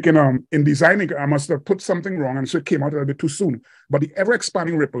think in designing, I must have put something wrong, and so it came out a little bit too soon. But the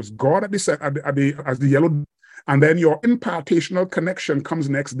ever-expanding ripples, God at as the yellow, and then your impartational connection comes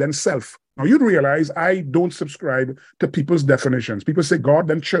next, then self. Now you'd realize I don't subscribe to people's definitions. People say God,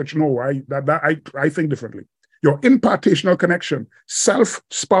 then church. No, I think differently. Your impartational connection, self,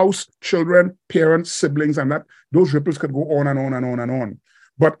 spouse, children, parents, siblings, and those ripples could go on and on and on and on.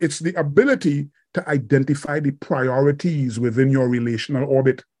 But it's the ability to identify the priorities within your relational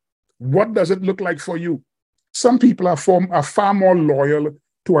orbit. What does it look like for you? Some people are far more loyal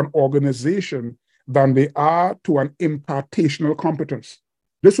to an organization than they are to an impartational competence.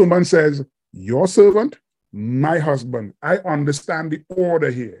 This woman says, your servant, my husband. I understand the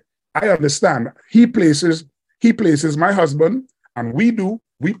order here. I understand. He places my husband, and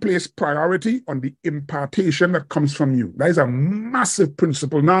we place priority on the impartation that comes from you. That is a massive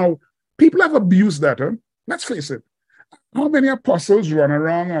principle. Now, people have abused that. Let's face it. How many apostles run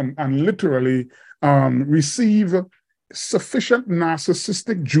around and literally receive sufficient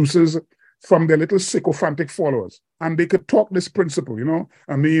narcissistic juices from their little sycophantic followers? And they could talk this principle,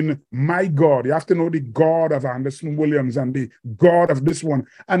 I mean, my God, you have to know the God of Anderson Williams and the God of this one.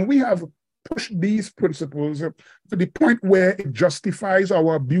 And we have pushed these principles to the point where it justifies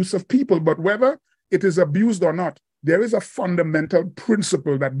our abuse of people. But whether it is abused or not, there is a fundamental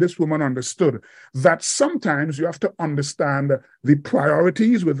principle that this woman understood, that sometimes you have to understand the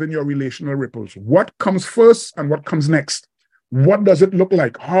priorities within your relational ripples. What comes first and what comes next? What does it look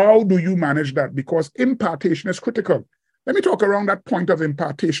like? How do you manage that? Because impartation is critical. Let me talk around that point of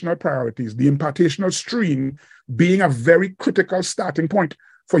impartational priorities, the impartational stream being a very critical starting point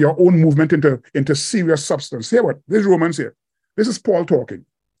for your own movement into serious substance. Hear what? This is Romans here. This is Paul talking,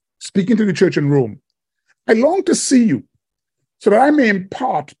 speaking to the church in Rome. I long to see you so that I may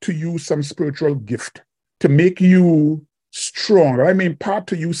impart to you some spiritual gift to make you strong. That I may impart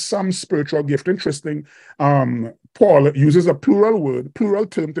to you some spiritual gift. Interesting. Paul uses a plural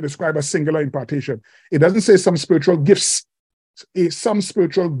term to describe a singular impartation. It doesn't say some spiritual gifts, some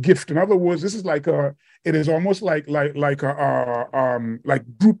spiritual gift. In other words, this is it is almost like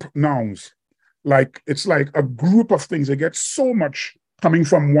group nouns. Like it's like a group of things. They get so much coming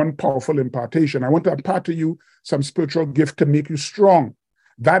from one powerful impartation. I want to impart to you some spiritual gift to make you strong.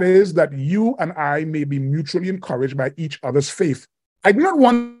 That is, that you and I may be mutually encouraged by each other's faith. I do not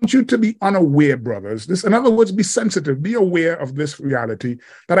want you to be unaware, brothers. This, in other words, be sensitive, be aware of this reality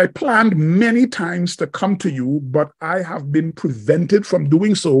that I planned many times to come to you, but I have been prevented from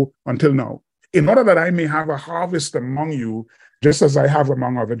doing so until now, in order that I may have a harvest among you, just as I have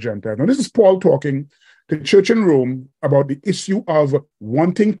among other Gentiles. Now, this is Paul talking to the church in Rome about the issue of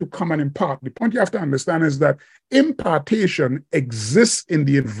wanting to come and impart. The point you have to understand is that impartation exists in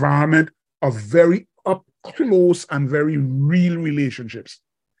the environment of very up close and very real relationships.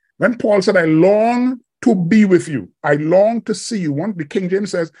 When Paul said, I long to be with you, I long to see you, the King James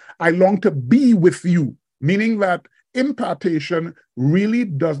says, I long to be with you, meaning that impartation really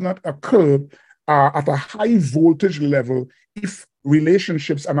does not occur at a high voltage level if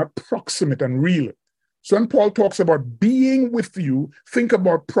relationships are not proximate and real. So when Paul talks about being with you, think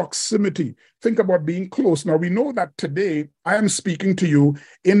about proximity, think about being close. Now, we know that today I am speaking to you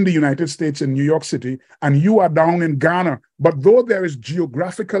in the United States, in New York City, and you are down in Ghana. But though there is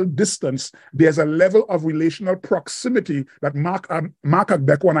geographical distance, there's a level of relational proximity that Mark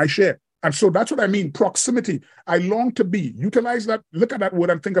Akbeko and I share. And so that's what I mean, proximity. I long to be. Utilize that, look at that word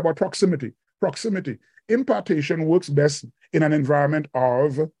and think about proximity. Proximity. Impartation works best in an environment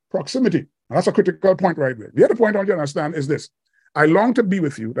of proximity. And that's a critical point right there. The other point I want you to understand is this. I long to be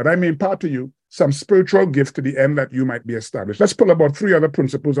with you, that I may impart to you some spiritual gift to the end that you might be established. Let's pull about 3 other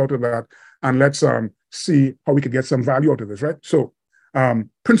principles out of that, and let's see how we could get some value out of this, right? So,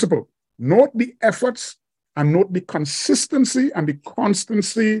 principle, note the efforts and note the consistency and the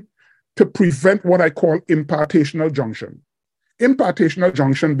constancy to prevent what I call impartational junction. Impartational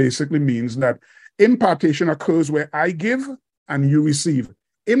junction basically means that impartation occurs where I give and you receive.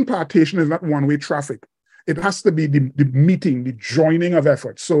 Impartation is not one-way traffic. It has to be the meeting, the joining of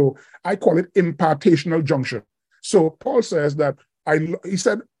efforts. So I call it impartational junction. So Paul says that he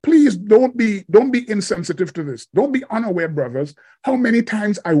said, please don't be insensitive to this. Don't be unaware, brothers, how many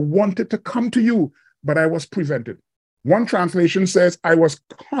times I wanted to come to you, but I was prevented. One translation says, I was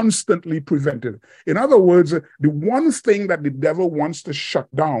constantly prevented. In other words, the one thing that the devil wants to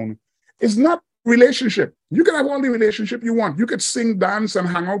shut down is not relationship. You can have all the relationship you want. You could sing, dance, and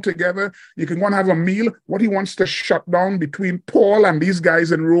hang out together. You can want to have a meal. What he wants to shut down between Paul and these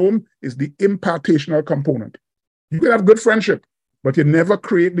guys in Rome is the impartational component. You could have good friendship, but you never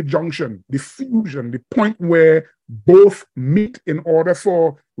create the junction, the fusion, the point where both meet in order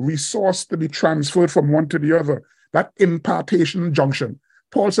for resource to be transferred from one to the other. That impartation junction.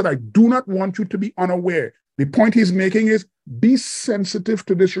 Paul said, I do not want you to be unaware. The point he's making is be sensitive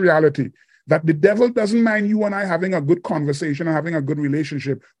to this reality, that the devil doesn't mind you and I having a good conversation and having a good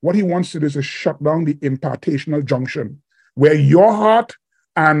relationship. What he wants to do is to shut down the impartational junction, where your heart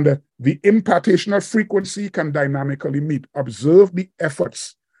and the impartational frequency can dynamically meet. Observe the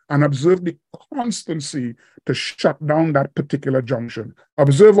efforts and observe the constancy to shut down that particular junction.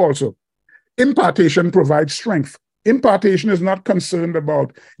 Observe also, impartation provides strength. Impartation is not concerned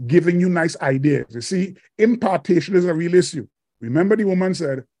about giving you nice ideas. You see, impartation is a real issue. Remember, the woman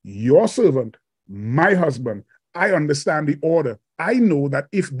said, your servant, my husband, I understand the order. I know that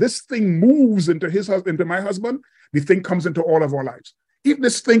if this thing moves into my husband, the thing comes into all of our lives. If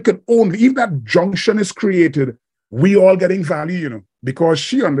this thing could only, if that junction is created, we all getting value, because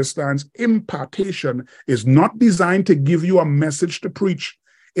she understands impartation is not designed to give you a message to preach.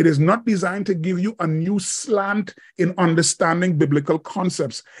 It is not designed to give you a new slant in understanding biblical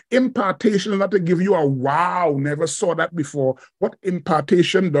concepts. Impartation is not to give you a wow, never saw that before. What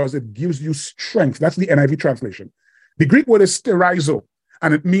impartation does, it gives you strength. That's the NIV translation. The Greek word is sterizo,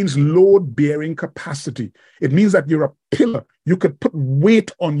 and it means load-bearing capacity. It means that you're a pillar. You could put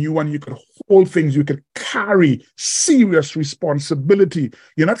weight on you and you could hold things. You could carry serious responsibility.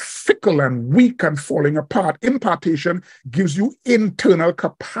 You're not fickle and weak and falling apart. Impartation gives you internal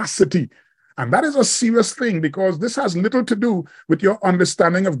capacity. And that is a serious thing, because this has little to do with your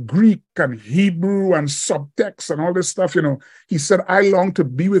understanding of Greek and Hebrew and subtext and all this stuff. He said, I long to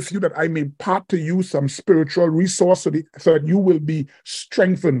be with you that I may impart to you some spiritual resource so that you will be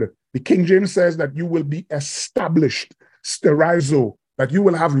strengthened. The King James says that you will be established, sterizo, that you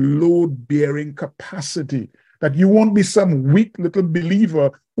will have load-bearing capacity, that you won't be some weak little believer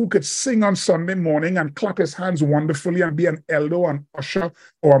who could sing on Sunday morning and clap his hands wonderfully and be an elder, an usher,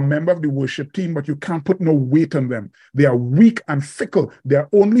 or a member of the worship team, but you can't put no weight on them. They are weak and fickle. They are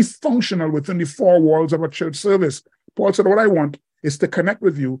only functional within the 4 walls of a church service. Paul said, what I want is to connect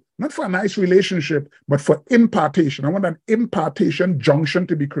with you, not for a nice relationship, but for impartation. I want an impartation junction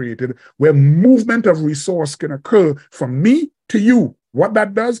to be created where movement of resource can occur from me to you. What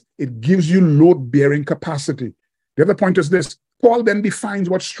that does, it gives you load-bearing capacity. The other point is this. Paul then defines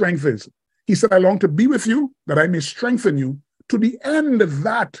what strength is. He said, I long to be with you, that I may strengthen you, to the end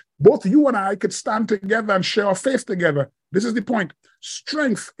that both you and I could stand together and share our faith together. This is the point.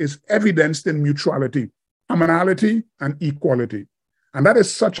 Strength is evidenced in mutuality, commonality, and equality. And that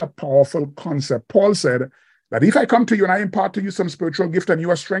is such a powerful concept. Paul said that if I come to you and I impart to you some spiritual gift and you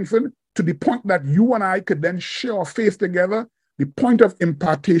are strengthened, to the point that you and I could then share our faith together, the point of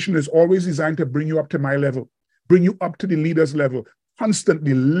impartation is always designed to bring you up to my level, bring you up to the leader's level,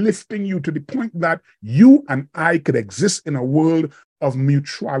 constantly lifting you to the point that you and I could exist in a world of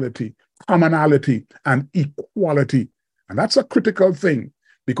mutuality, commonality, and equality. And that's a critical thing,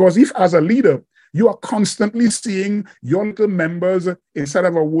 because if as a leader, you are constantly seeing your little members instead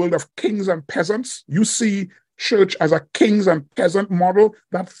of a world of kings and peasants, you see church as a kings and peasant model,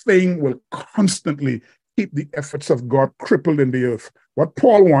 that thing will constantly keep the efforts of God crippled in the earth. What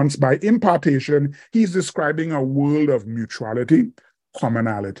Paul wants by impartation, he's describing a world of mutuality,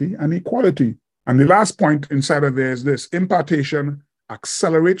 commonality, and equality. And the last point inside of there is this: impartation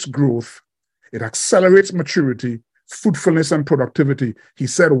accelerates growth, it accelerates maturity, fruitfulness, and productivity. He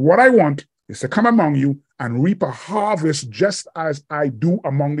said, what I want is to come among you and reap a harvest just as I do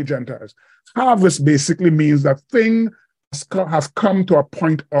among the Gentiles. Harvest basically means that things have come to a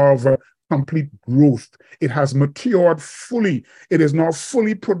point of complete growth. It has matured fully. It is now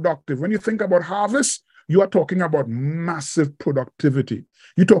fully productive. When you think about harvest, you are talking about massive productivity.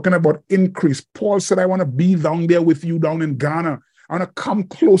 You're talking about increase. Paul said, I want to be down there with you down in Ghana. I want to come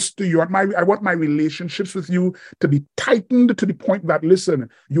close to you. I want my relationships with you to be tightened to the point that, listen,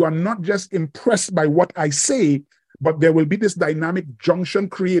 you are not just impressed by what I say, but there will be this dynamic junction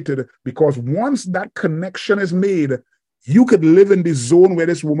created, because once that connection is made, you could live in the zone where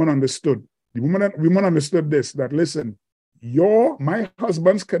this woman understood. The woman understood this, that, listen, my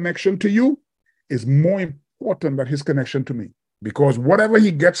husband's connection to you is more important than his connection to me, because whatever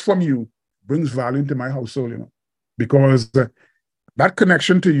he gets from you brings value into my household, because that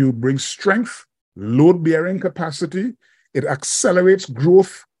connection to you brings strength, load-bearing capacity. It accelerates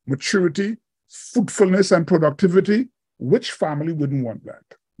growth, maturity, fruitfulness, and productivity. Which family wouldn't want that?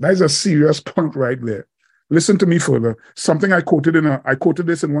 That is a serious point right there. Listen to me further. Something I quoted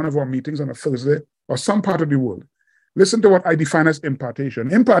this in one of our meetings on a Thursday, or some part of the world. Listen to what I define as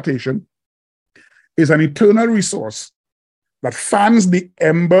impartation. Impartation is an eternal resource that fans the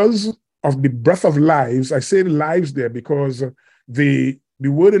embers of the breath of lives. I say lives there because the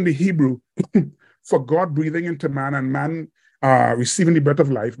word in the Hebrew for God breathing into man and man receiving the breath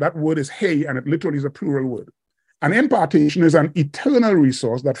of life, that word is hey, and it literally is a plural word. An impartation is an eternal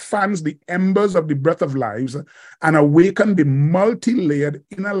resource that fans the embers of the breath of lives and awaken the multi-layered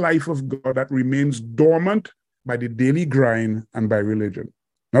inner life of God that remains dormant by the daily grind and by religion.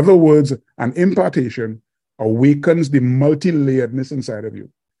 In other words, an impartation awakens the multi-layeredness inside of you.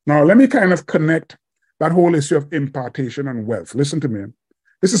 Now, let me kind of connect that whole issue of impartation and wealth. Listen to me.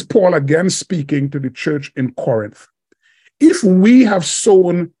 This is Paul again speaking to the church in Corinth. If we have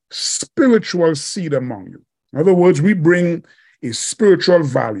sown spiritual seed among you, in other words, we bring a spiritual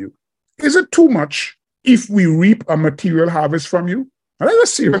value, is it too much if we reap a material harvest from you? Now, there's a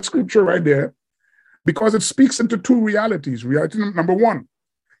serious scripture right there, because it speaks into two realities. Reality number one,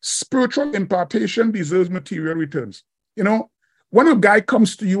 spiritual impartation deserves material returns. When a guy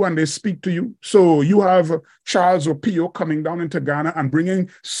comes to you and they speak to you, so you have Charles or Pio coming down into Ghana and bringing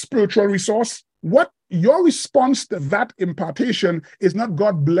spiritual resource, what your response to that impartation is not,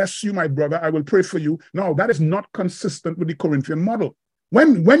 God bless you, my brother, I will pray for you. No, that is not consistent with the Corinthian model.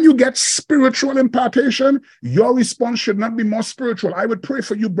 When you get spiritual impartation, your response should not be more spiritual. I would pray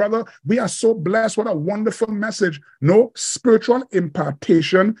for you, brother. We are so blessed. What a wonderful message. No, spiritual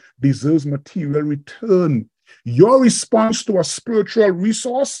impartation deserves material return. Your response to a spiritual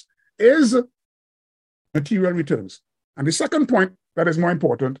resource is material returns. And the second point that is more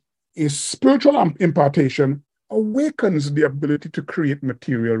important is spiritual impartation awakens the ability to create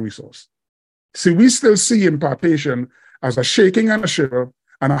material resource. See, we still see impartation as a shaking and a shiver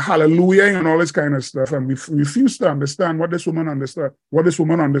and a hallelujah and all this kind of stuff, and we refuse to understand what this woman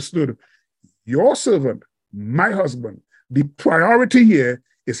understood. Your servant, my husband, the priority here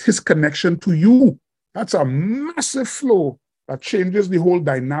is his connection to you. That's a massive flow that changes the whole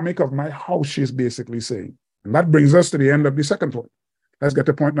dynamic of my house, she's basically saying. And that brings us to the end of the second point. Let's get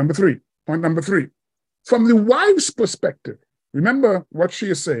to point number three. Point number three. From the wife's perspective, remember what she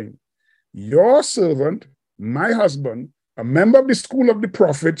is saying. Your servant, my husband, a member of the school of the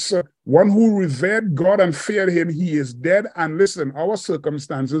prophets, one who revered God and feared him, he is dead. And listen, our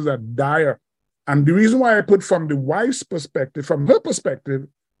circumstances are dire. And the reason why I put from the wife's perspective, from her perspective,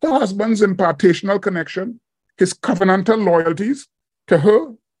 her husband's impartational connection, his covenantal loyalties to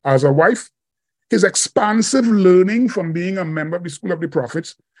her as a wife, his expansive learning from being a member of the School of the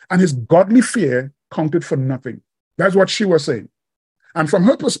Prophets, and his godly fear counted for nothing. That's what she was saying. And from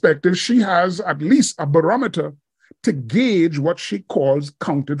her perspective, she has at least a barometer to gauge what she calls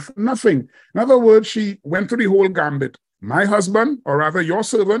counted for nothing. In other words, she went through the whole gambit. My husband, or rather your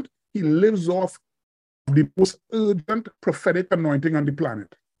servant, he lives off the most urgent prophetic anointing on the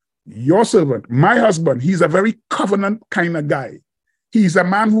planet. Your servant, my husband, he's a very covenant kind of guy. He's a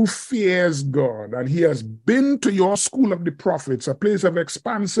man who fears God, and he has been to your School of the Prophets, a place of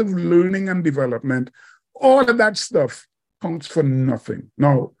expansive learning and development. All of that stuff counts for nothing.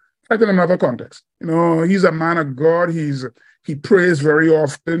 Now, in another context, he's a man of God. He prays very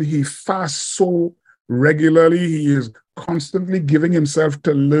often. He fasts so regularly. He is constantly giving himself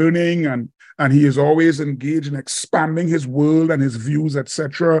to learning, and he is always engaged in expanding his world and his views,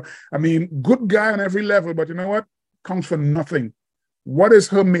 etc. I mean, good guy on every level, but you know what? Counts for nothing. What is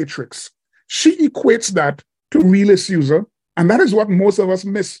her matrix? She equates that to real issues, and that is what most of us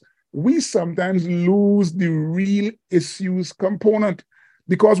miss. We sometimes lose the real issues component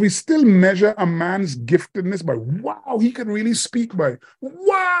because we still measure a man's giftedness by, wow, he can really speak, by,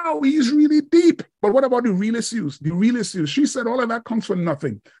 wow, he's really deep. But what about the real issues? The real issues. She said all of that comes for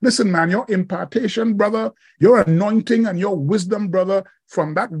nothing. Listen, man, your impartation, brother, your anointing and your wisdom, brother,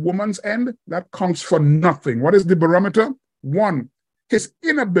 from that woman's end, that counts for nothing. What is the barometer? One, his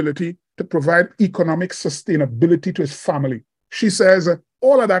inability to provide economic sustainability to his family. She says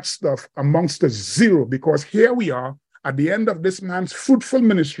all of that stuff amongst the zero, because here we are at the end of this man's fruitful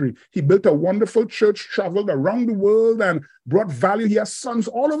ministry. He built a wonderful church, traveled around the world and brought value. He has sons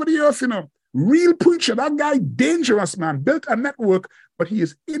all over the earth, Real preacher, that guy, dangerous man, built a network, but he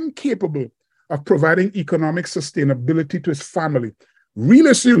is incapable of providing economic sustainability to his family. Real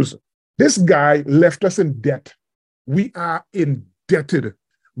issues. This guy left us in debt. We are indebted.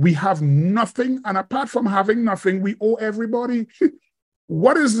 We have nothing, and apart from having nothing, we owe everybody.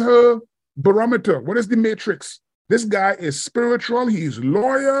 What is her barometer? What is the matrix? This guy is spiritual, he's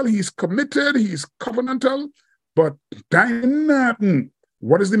loyal, he's committed, he's covenantal, but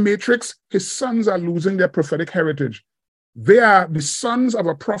what is the matrix? His sons are losing their prophetic heritage. They are the sons of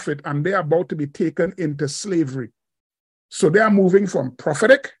a prophet, and they are about to be taken into slavery. So they are moving from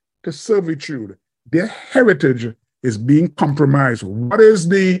prophetic to servitude. Their heritage is being compromised. What is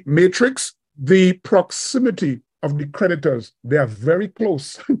the matrix? The proximity of the creditors. They are very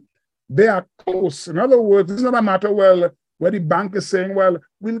close. They are close. In other words, it's not a matter, where the bank is saying,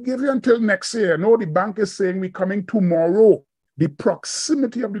 we'll give you until next year. No, the bank is saying we're coming tomorrow. The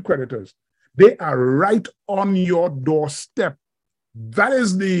proximity of the creditors. They are right on your doorstep. That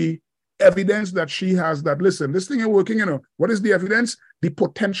is the evidence that she has that, listen, this thing is working, What is the evidence? The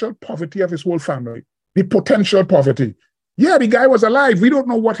potential poverty of his whole family. The potential poverty. Yeah, the guy was alive. We don't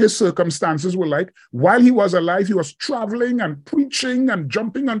know what his circumstances were like. While he was alive, he was traveling and preaching and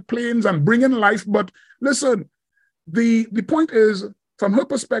jumping on planes and bringing life. But listen, the point is, from her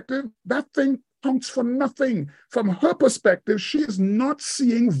perspective, that thing counts for nothing. From her perspective, she is not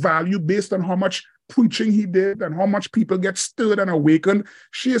seeing value based on how much preaching he did and how much people get stirred and awakened.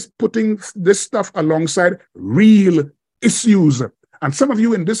 She is putting this stuff alongside real issues. And some of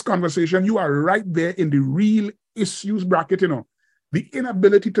you in this conversation, you are right there in the real issues bracket, the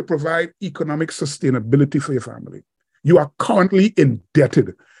inability to provide economic sustainability for your family. You are currently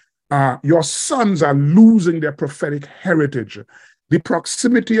indebted. Your sons are losing their prophetic heritage. The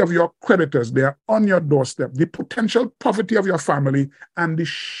proximity of your creditors, they are on your doorstep. The potential poverty of your family and the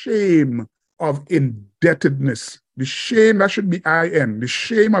shame of indebtedness. The shame, that should be I-N, the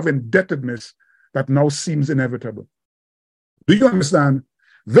shame of indebtedness that now seems inevitable. Do you understand?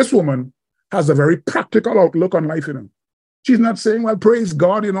 This woman has a very practical outlook on life, She's not saying, praise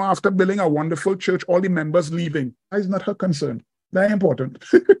God, after building a wonderful church, all the members leaving. That is not her concern. Very important.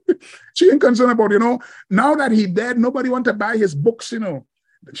 She ain't concerned about, now that he's dead, nobody want to buy his books,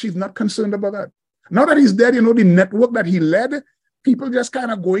 She's not concerned about that. Now that he's dead, the network that he led, people just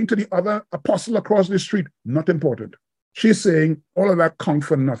kind of going to the other apostle across the street. Not important. She's saying all of that counts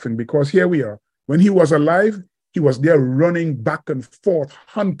for nothing, because here we are. When he was alive, he was there running back and forth,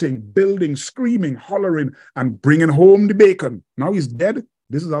 hunting, building, screaming, hollering, and bringing home the bacon. Now he's dead.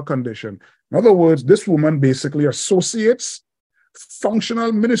 This is our condition. In other words, this woman basically associates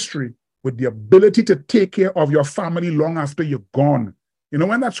functional ministry with the ability to take care of your family long after you're gone.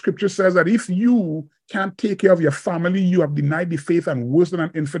 When that scripture says that if you can't take care of your family, you have denied the faith and worse than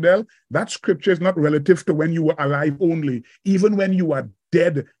an infidel, that scripture is not relative to when you were alive only. Even when you are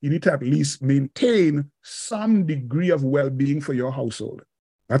dead, you need to at least maintain some degree of well-being for your household.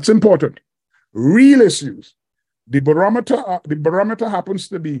 That's important. Real issues. The barometer happens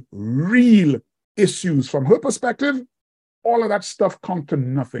to be real issues. From her perspective, all of that stuff comes to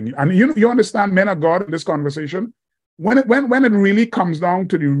nothing. And you understand, men of God, in this conversation, when it really comes down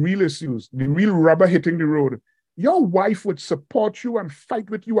to the real issues, the real rubber hitting the road, your wife would support you and fight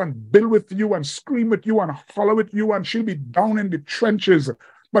with you and build with you and scream with you and holler with you, and she'll be down in the trenches.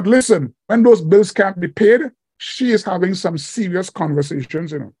 But listen, when those bills can't be paid, she is having some serious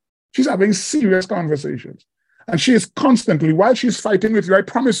conversations, She's having serious conversations. And she is constantly, while she's fighting with you, I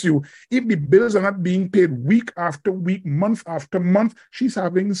promise you, if the bills are not being paid week after week, month after month, she's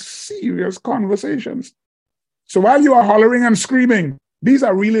having serious conversations. So while you are hollering and screaming, these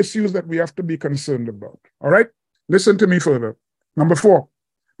are real issues that we have to be concerned about. All right? Listen to me further. Number 4.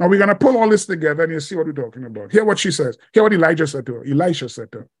 Now we're going to pull all this together and you see what we're talking about. Hear what she says. Hear what Elijah said to her. Elisha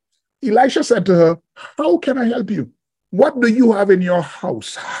said to her, how can I help you? What do you have in your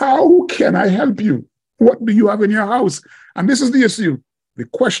house? How can I help you? What do you have in your house? And this is the issue. The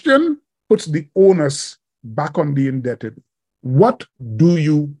question puts the onus back on the indebted. What do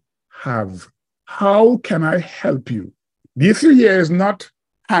you have? How can I help you? The issue here is not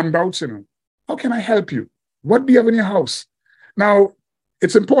handouts, How can I help you? What do you have in your house? Now,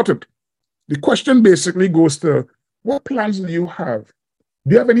 it's important. The question basically goes to, what plans do you have?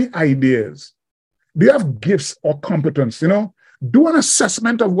 Do you have any ideas? Do you have gifts or competence? Do an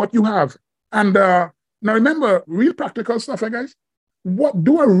assessment of what you have. And now remember, real practical stuff, guys.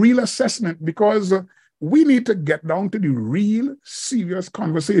 Do a real assessment, because we need to get down to the real serious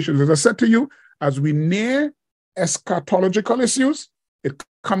conversations. As I said to you, as we near eschatological issues, it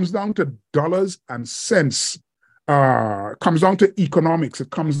comes down to dollars and cents. It comes down to economics. It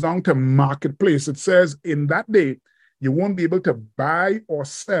comes down to marketplace. It says in that day, you won't be able to buy or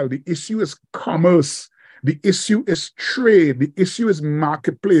sell. The issue is commerce. The issue is trade. The issue is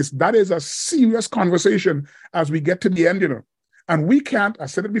marketplace. That is a serious conversation as we get to the end, And we can't, I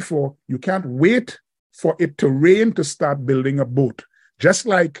said it before, you can't wait for it to rain to start building a boat. Just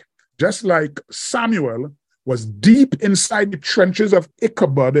like Samuel was deep inside the trenches of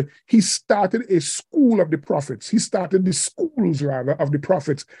Ichabod, he started a school of the prophets. He started the schools, rather, of the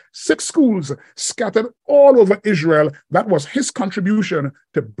prophets. 6 schools scattered all over Israel. That was his contribution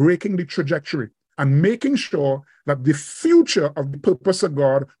to breaking the trajectory and making sure that the future of the purpose of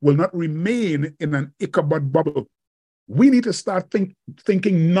God will not remain in an Ichabod bubble. We need to start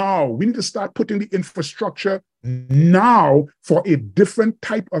thinking now. We need to start putting the infrastructure now for a different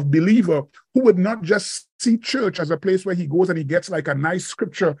type of believer who would not just see church as a place where he goes and he gets like a nice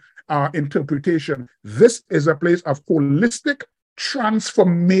scripture interpretation. This is a place of holistic,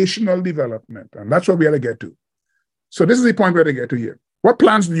 transformational development. And that's what we are to get to. So this is the point we're to get to here. What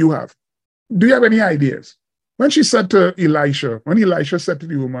plans do you have? Do you have any ideas? When Elisha said to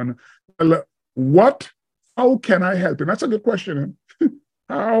the woman, how can I help you? That's a good question.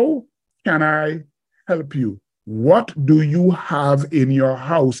 How can I help you? What do you have in your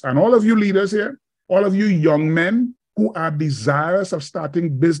house? And all of you leaders here, all of you young men who are desirous of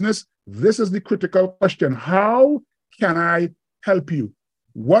starting business, this is the critical question. How can I help you?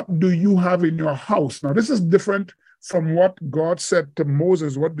 What do you have in your house? Now, this is different from what God said to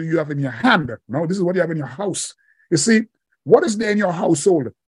Moses. What do you have in your hand? No, this is what you have in your house. You see, what is there in your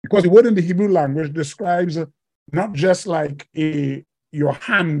household? Because the word in the Hebrew language describes not just like your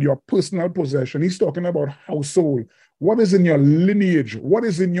hand, your personal possession. He's talking about household. What is in your lineage? What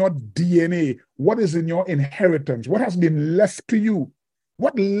is in your DNA? What is in your inheritance? What has been left to you?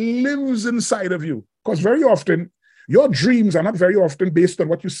 What lives inside of you? Because very often, your dreams are not very often based on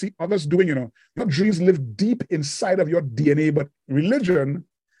what you see others doing, Your dreams live deep inside of your DNA, but religion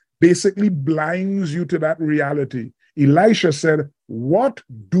basically blinds you to that reality. Elisha said, what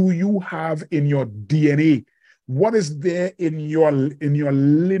do you have in your DNA? What is there in your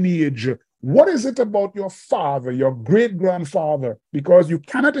lineage? What is it about your father, your great-grandfather? Because you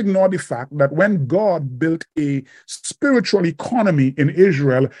cannot ignore the fact that when God built a spiritual economy in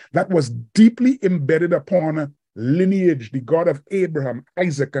Israel that was deeply embedded upon lineage, the God of Abraham,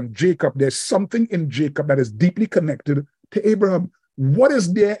 Isaac, and Jacob, there's something in Jacob that is deeply connected to Abraham. What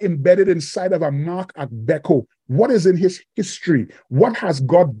is there embedded inside of a Mark Akbeko? What is in his history? What has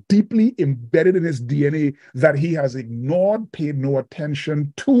God deeply embedded in his DNA that he has ignored, paid no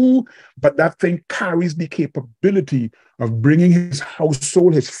attention to, but that thing carries the capability of bringing his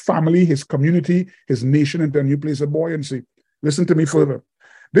household, his family, his community, his nation into a new place of buoyancy? Listen to me further.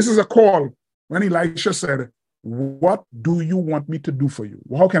 This is a call when Elisha said, what do you want me to do for you?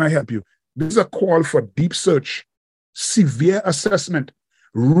 How can I help you? This is a call for deep search, severe assessment,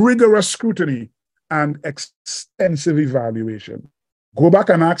 rigorous scrutiny, and extensive evaluation. Go back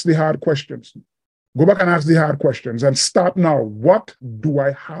and ask the hard questions. Go back and ask the hard questions and start now. What do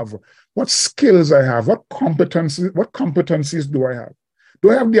I have? What skills I have? What competencies do I have?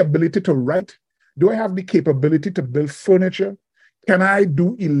 Do I have the ability to write? Do I have the capability to build furniture? Can I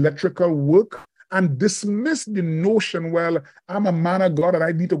do electrical work? And dismiss the notion, well, I'm a man of God and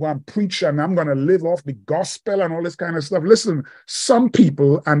I need to go and preach and I'm going to live off the gospel and all this kind of stuff. Listen, some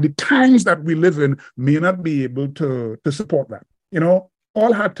people and the times that we live in may not be able to support that.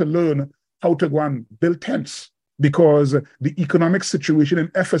 Paul had to learn how to go and build tents because the economic situation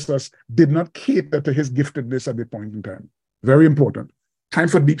in Ephesus did not cater to his giftedness at the point in time. Very important. Time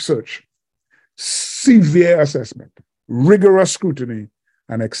for deep search, severe assessment, rigorous scrutiny,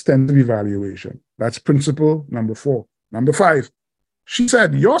 and extensive evaluation. That's principle number 4. Number 5, she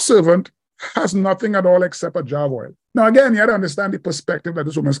said, your servant has nothing at all except a jar of oil. Now, again, you have to understand the perspective that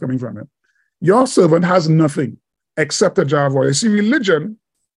this woman is coming from. Your servant has nothing except a jar of oil. See, religion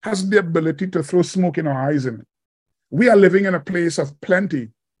has the ability to throw smoke in our eyes in it. We are living in a place of plenty,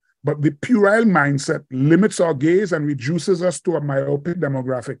 but the puerile mindset limits our gaze and reduces us to a myopic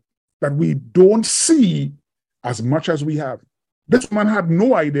demographic that we don't see as much as we have. This woman had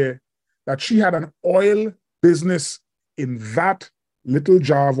no idea that she had an oil business in that little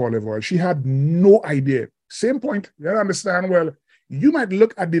jar of olive oil. She had no idea. Same point. You understand, well, you might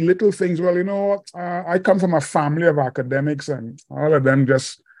look at the little things. Well, I come from a family of academics and all of them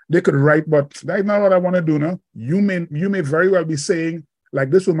they could write, but that's not what I want to do now. You may very well be saying, like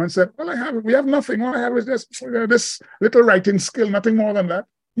this woman said, well, we have nothing. All I have is just this little writing skill, nothing more than that.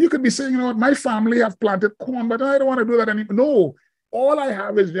 You could be saying, my family have planted corn, but I don't want to do that anymore. No, all I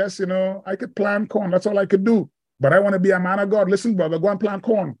have is just, I could plant corn. That's all I could do. But I want to be a man of God. Listen, brother, go and plant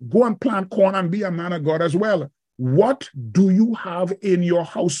corn. Go and plant corn and be a man of God as well. What do you have in your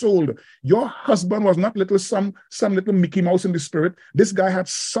household? Your husband was not some little Mickey Mouse in the spirit. This guy had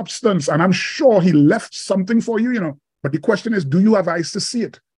substance, and I'm sure he left something for you, But the question is, do you have eyes to see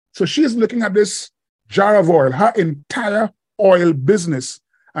it? So she's looking at this jar of oil, her entire oil business,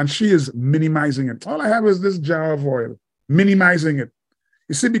 and she is minimizing it. All I have is this jar of oil, minimizing it.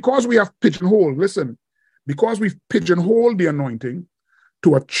 You see, because we have pigeonholed the anointing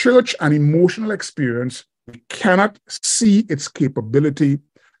to a church and emotional experience, we cannot see its capability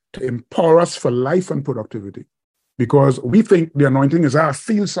to empower us for life and productivity. Because we think the anointing is, I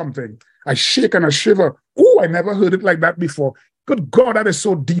feel something. I shake and I shiver. Oh, I never heard it like that before. Good God, that is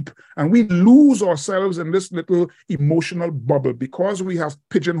so deep. And we lose ourselves in this little emotional bubble because we have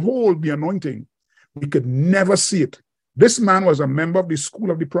pigeonholed the anointing. We could never see it. This man was a member of the school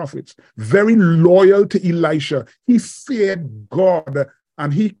of the prophets, very loyal to Elisha. He feared God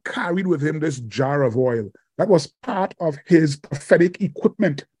and he carried with him this jar of oil. That was part of his prophetic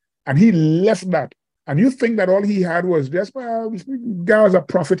equipment. And he left that. And you think that all he had was just, this guy was a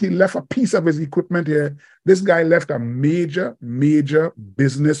prophet. He left a piece of his equipment here. This guy left a major, major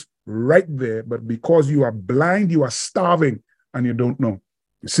business right there. But because you are blind, you are starving and you don't know.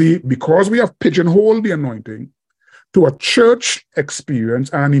 You see, because we have pigeonholed the anointing to a church experience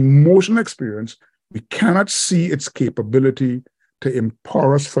and an emotional experience, we cannot see its capability to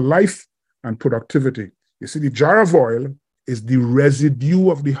empower us for life and productivity. You see, the jar of oil is the residue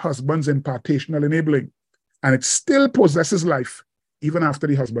of the husband's impartational enabling, and it still possesses life even after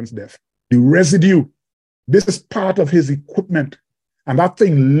the husband's death. The residue, this is part of his equipment, and that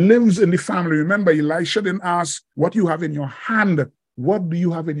thing lives in the family. Remember, Elisha didn't ask what you have in your hand. What do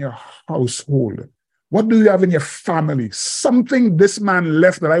you have in your household? What do you have in your family? Something this man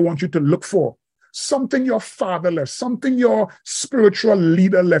left that I want you to look for. Something your father left, something your spiritual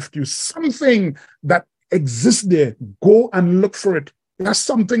leader left you, something that exists there. Go and look for it. There's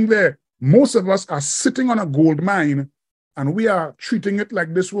something there. Most of us are sitting on a gold mine and we are treating it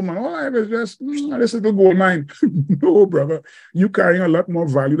like this woman. All I have is just this little gold mine. No, brother. You're carrying a lot more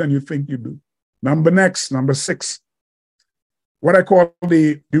value than you think you do. Number 6. What I call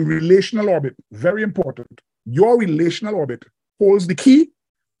the relational orbit. Very important. Your relational orbit holds the key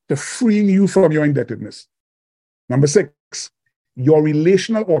to freeing you from your indebtedness. Number 6, your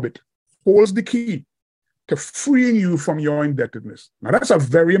relational orbit holds the key to freeing you from your indebtedness. Now, that's a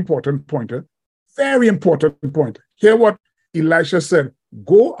very important pointer. Very important point. Hear what Elisha said.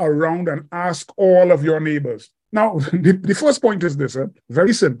 Go around and ask all of your neighbors. Now, the first point is this,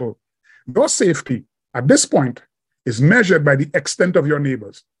 very simple. Your safety at this point is measured by the extent of your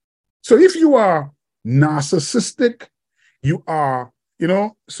neighbors. So if you are narcissistic, you are,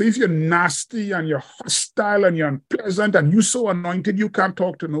 so if you're nasty and you're hostile and you're unpleasant and you're so anointed, you can't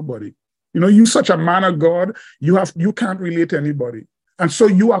talk to nobody. You're such a man of God, you can't relate to anybody. And so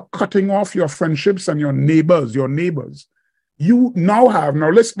you are cutting off your friendships and your neighbors. You now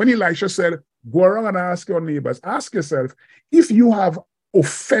listen, when Elisha said, Go around and ask your neighbors. Ask yourself, if you have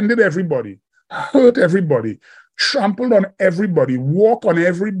offended everybody, hurt everybody, trampled on everybody, walk on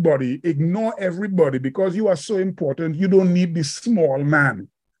everybody, ignore everybody because you are so important, you don't need this small man.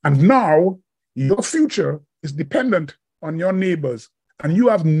 And now your future is dependent on your neighbors, and you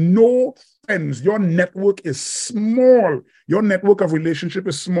have no friends. Your network is small. Your network of relationship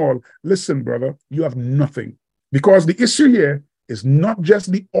is small. Listen, brother, you have nothing. Because the issue here is not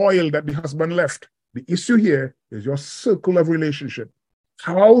just the oil that the husband left. The issue here is your circle of relationship.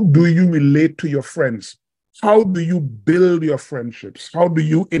 How do you relate to your friends? How do you build your friendships? How do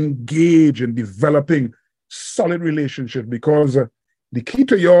you engage in developing solid relationships? Because the key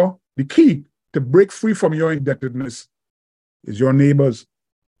to break free from your indebtedness is your neighbors.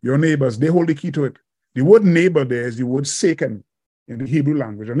 Your neighbors, they hold the key to it. The word neighbor there is the word seken in the Hebrew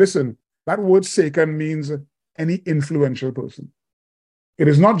language. And listen, that word seken means any influential person. It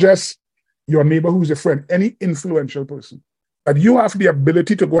is not just your neighbor who's a friend, any influential person. That you have the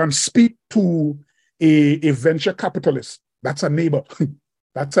ability to go and speak to a venture capitalist. That's a neighbor.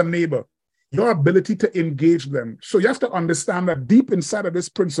 That's a neighbor. Your ability to engage them. So you have to understand that deep inside of this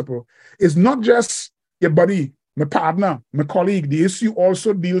principle is not just your buddy, my partner, my colleague. The issue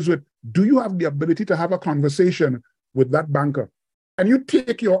also deals with, do you have the ability to have a conversation with that banker? And you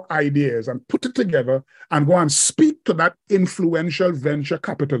take your ideas and put it together and go and speak to that influential venture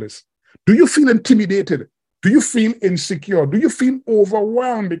capitalist. Do you feel intimidated? Do you feel insecure? Do you feel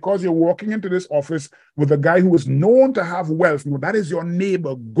overwhelmed because you're walking into this office with a guy who is known to have wealth? No, that is your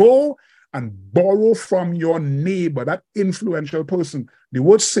neighbor. Go and borrow from your neighbor, that influential person. The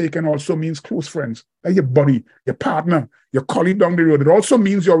word seken also means close friends, like your buddy, your partner, your colleague down the road. It also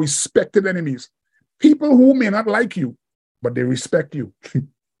means your respected enemies, people who may not like you, but they respect you.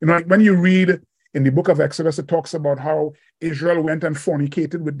 Like when you read in the book of Exodus, it talks about how Israel went and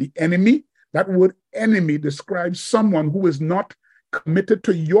fornicated with the enemy. That word enemy describes someone who is not committed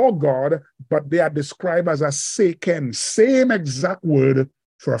to your God, but they are described as a seken, same exact word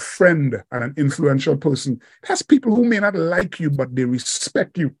for a friend and an influential person. It has people who may not like you, but they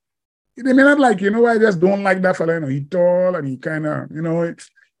respect you. They may not like you. I just don't like that fella. He's tall and he kind of,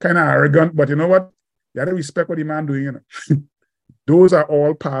 kind of arrogant, but you know what? You got to respect what the man doing. Those are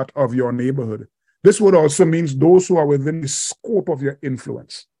all part of your neighborhood. This word also means those who are within the scope of your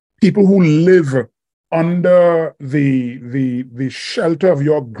influence. People who live under the shelter of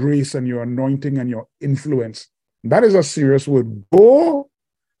your grace and your anointing and your influence. That is a serious word. Go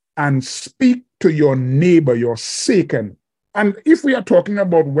and speak to your neighbor, your seken. And if we are talking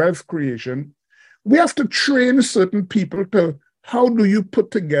about wealth creation, we have to train certain people to, how do you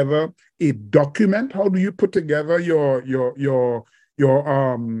put together a document? How do you put together your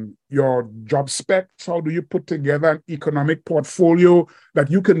job specs? How do you put together an economic portfolio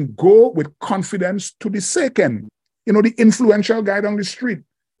that you can go with confidence to the seken, the influential guy down the street,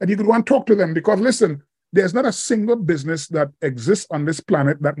 that you could go and talk to them? Because listen, there's not a single business that exists on this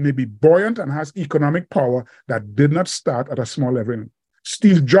planet that may be buoyant and has economic power that did not start at a small level.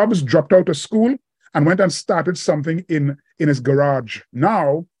 Steve Jobs dropped out of school and went and started something in his garage.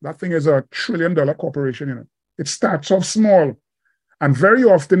 Now, that thing is $1 trillion corporation. It starts off small. And very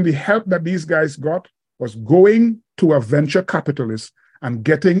often, the help that these guys got was going to a venture capitalist and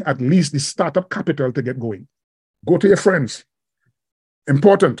getting at least the startup capital to get going. Go to your friends.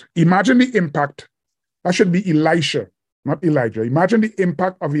 Important. Imagine the impact. That should be Elisha, not Elijah. Imagine the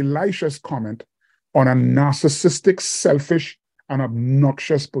impact of Elisha's comment on a narcissistic, selfish, and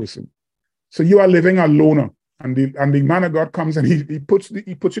obnoxious person. So you are living a loner, and the man of God comes and he puts you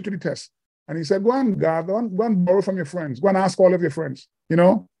to the test. And he said, go and gather, go and borrow from your friends. Go and ask all of your friends.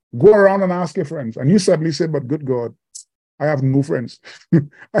 Go around and ask your friends. And you suddenly say, but good God, I have no friends.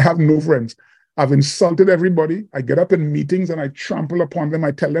 I have no friends. I've insulted everybody. I get up in meetings and I trample upon them.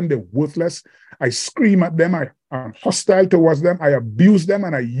 I tell them they're worthless. I scream at them. I'm hostile towards them. I abuse them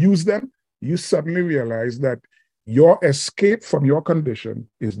and I use them. You suddenly realize that your escape from your condition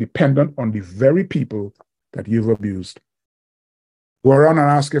is dependent on the very people that you've abused. Go around and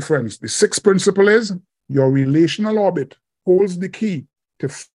ask your friends. The sixth principle is your relational orbit holds the key to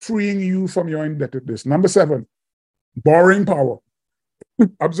freeing you from your indebtedness. Number 7, borrowing power.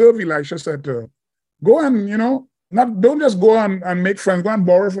 Observe Elisha said to her, go and, don't just go and make friends, go and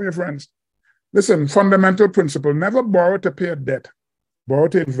borrow from your friends. Listen, fundamental principle, never borrow to pay a debt, borrow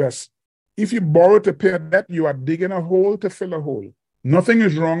to invest. If you borrow to pay a debt, you are digging a hole to fill a hole. Nothing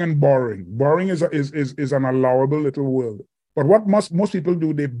is wrong in borrowing. Borrowing is an allowable little world. But what most people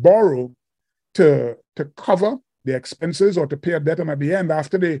do, they borrow to cover their expenses or to pay a debt, and at the end,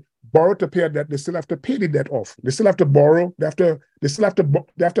 after they borrow to pay a debt, they still have to pay the debt off. They still have to borrow. They have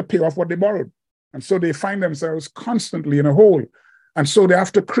to pay off what they borrowed. And so they find themselves constantly in a hole. And so they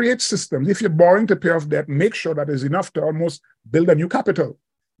have to create systems. If you're borrowing to pay off debt, make sure that is enough to almost build a new capital.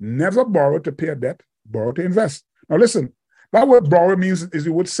 Never borrow to pay a debt, borrow to invest. Now listen, that word borrow means is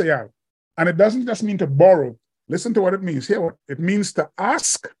the word sayal. And it doesn't just mean to borrow. Listen to what it means. Here, it means to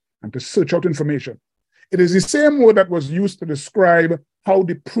ask and to search out information. It is the same word that was used to describe how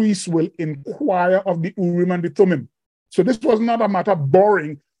the priest will inquire of the Urim and the Thummim. So this was not a matter of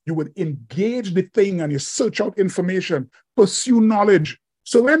borrowing. You would engage the thing and you search out information, pursue knowledge.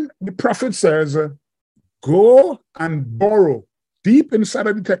 So when the prophet says, go and borrow, deep inside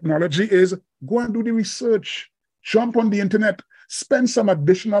of the technology is go and do the research, jump on the internet, spend some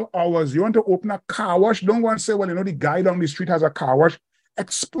additional hours. You want to open a car wash? Don't go and say, well, the guy down the street has a car wash.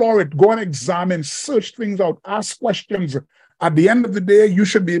 Explore it, go and examine, search things out, ask questions. At the end of the day, you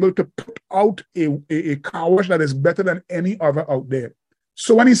should be able to put out a car wash that is better than any other out there.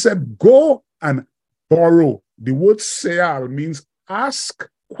 So when he said, go and borrow, the word sayal means ask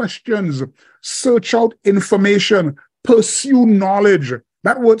questions, search out information, pursue knowledge.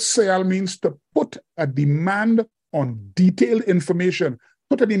 That word sayal means to put a demand on detailed information,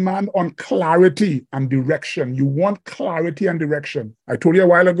 put a demand on clarity and direction. You want clarity and direction. I told you a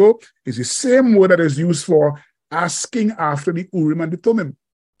while ago, it's the same word that is used for asking after the Urim and the Thummim.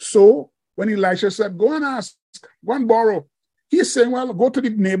 So when Elisha said, go and ask, go and borrow, he's saying, well, go to the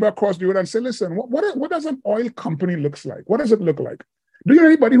neighbor across the road and say, listen, what does an oil company look like? What does it look like? Do you know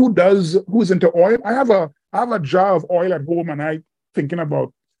anybody who's into oil? I have a jar of oil at home and I'm thinking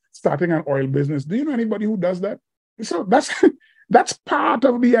about starting an oil business. Do you know anybody who does that? So that's part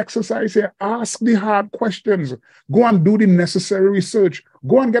of the exercise here. Ask the hard questions. Go and do the necessary research.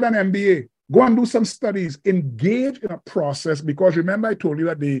 Go and get an MBA. Go and do some studies. Engage in a process, because remember I told you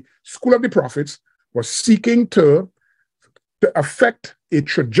that the School of the Prophets was seeking to affect a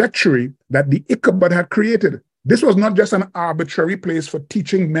trajectory that the Ichabod had created. This was not just an arbitrary place for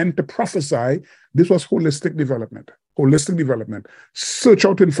teaching men to prophesy. This was holistic development. Holistic development. Search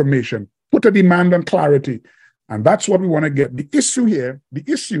out information. Put a demand on clarity. And that's what we want to get. The issue here, the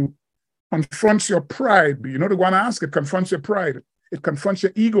issue confronts your pride. You know the one I ask, it confronts your pride. It confronts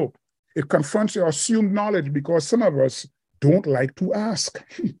your ego. It confronts your assumed knowledge, because some of us don't like to ask.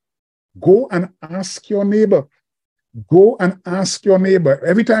 Go and ask your neighbor. Go and ask your neighbor.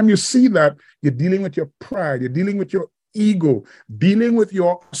 Every time you see that, you're dealing with your pride. You're dealing with your ego, dealing with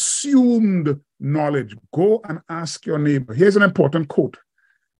your assumed knowledge. Go and ask your neighbor. Here's an important quote.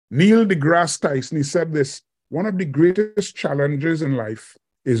 Neil deGrasse Tyson, he said this: one of the greatest challenges in life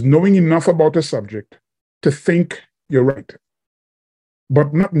is knowing enough about a subject to think you're right,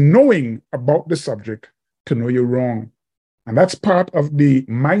 but not knowing about the subject to know you're wrong. And that's part of the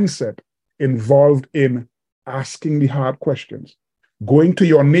mindset involved in asking the hard questions, going to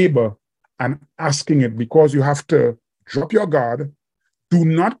your neighbor and asking it, because you have to drop your guard. Do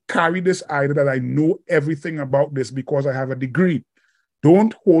not carry this idea that I know everything about this because I have a degree.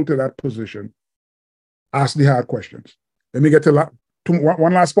 Don't hold to that position. Ask the hard questions. Let me get to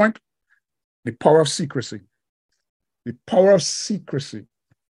one last point. The power of secrecy. The power of secrecy.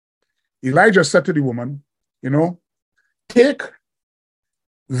 Elijah said to the woman, take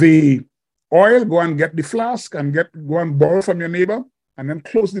the oil, go and get the flask and go and borrow from your neighbor, and then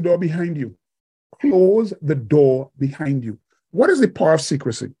close the door behind you. Close the door behind you. What is the power of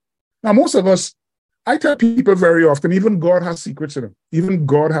secrecy? Now, most of us, I tell people very often, even God has secrets in him. Even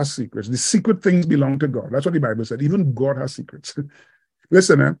God has secrets. The secret things belong to God. That's what the Bible said. Even God has secrets.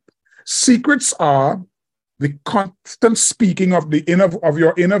 Listen, secrets are the constant speaking of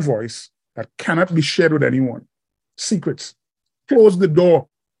your inner voice that cannot be shared with anyone. Secrets. Close the door.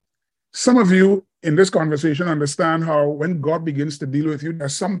 Some of you in this conversation understand how when God begins to deal with you, there are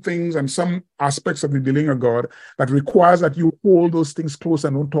some things and some aspects of the dealing of God that requires that you hold those things close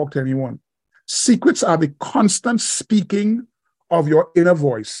and don't talk to anyone. Secrets are the constant speaking of your inner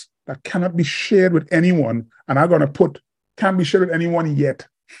voice that cannot be shared with anyone, and I'm going to put can't be shared with anyone yet.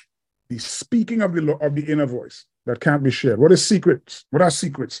 The speaking of the inner voice that can't be shared. What is secrets? What are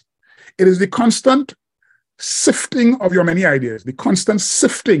secrets? It is the constant sifting of your many ideas, the constant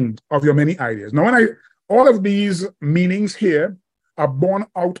sifting of your many ideas. Now, all of these meanings here are born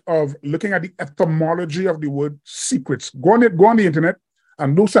out of looking at the etymology of the word secrets. Go on the internet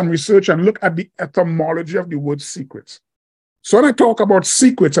and do some research and look at the etymology of the word secrets. So when I talk about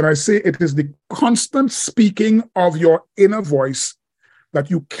secrets and I say it is the constant speaking of your inner voice that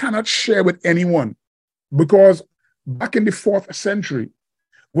you cannot share with anyone, because back in the 4th century,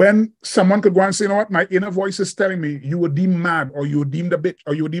 When someone could go and say, you know what, my inner voice is telling me you were deemed mad, or you were deemed a bitch,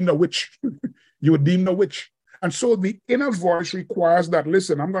 or you were deemed a witch. You were deemed a witch. And so the inner voice requires that,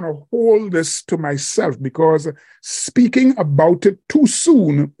 listen, I'm going to hold this to myself, because speaking about it too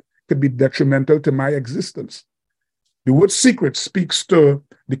soon could be detrimental to my existence. The word secret speaks to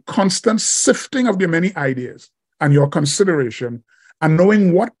the constant sifting of the many ideas and your consideration, and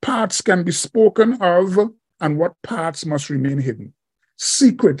knowing what parts can be spoken of and what parts must remain hidden.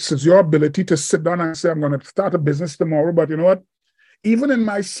 Secrets is your ability to sit down and say, I'm going to start a business tomorrow, but you know what? Even in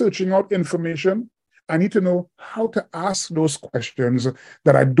my searching out information, I need to know how to ask those questions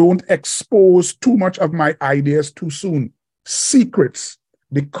that I don't expose too much of my ideas too soon. Secrets,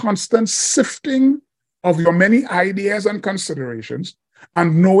 the constant sifting of your many ideas and considerations,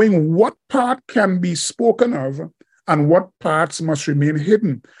 and knowing what part can be spoken of and what parts must remain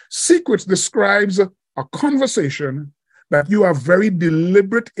hidden. Secrets describes a conversation that you are very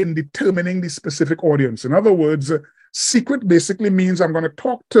deliberate in determining the specific audience. In other words, secret basically means I'm going to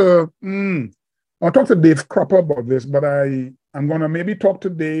talk to Dave Cropper about this, but I'm going to maybe talk to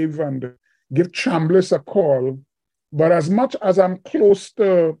Dave and give Chambliss a call. But as much as I'm close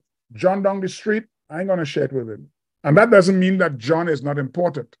to John down the street, I ain't going to share it with him. And that doesn't mean that John is not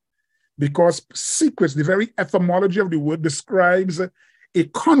important, because secrets, the very etymology of the word, describes a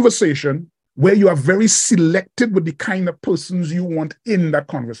conversation where you are very selective with the kind of persons you want in that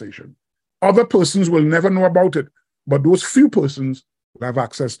conversation. Other persons will never know about it, but those few persons will have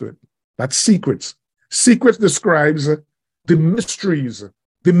access to it. That's secrets. Secrets describes the mysteries,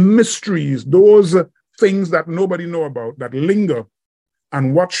 those things that nobody know about, that linger,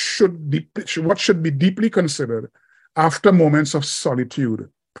 and what should be deeply considered after moments of solitude,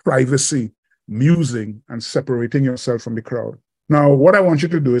 privacy, musing, and separating yourself from the crowd. Now, what I want you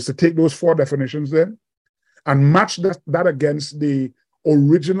to do is to take those 4 definitions there and match that against the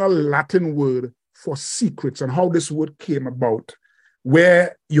original Latin word for secrets and how this word came about,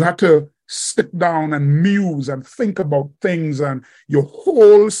 where you had to sit down and muse and think about things, and you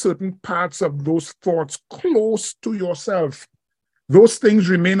hold certain parts of those thoughts close to yourself. Those things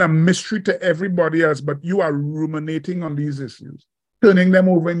remain a mystery to everybody else, but you are ruminating on these issues, turning them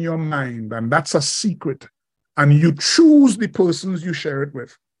over in your mind, and that's a secret. And you choose the persons you share it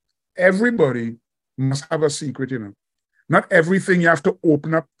with. Everybody must have a secret, you know. Not everything you have to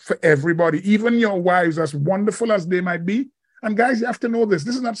open up for everybody, even your wives, as wonderful as they might be. And guys, you have to know this.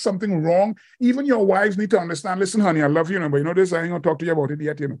 This is not something wrong. Even your wives need to understand, listen, honey, I love you, but you know this, I ain't going to talk to you about it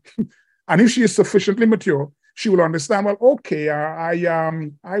yet, you know. And if she is sufficiently mature, she will understand, well, okay, I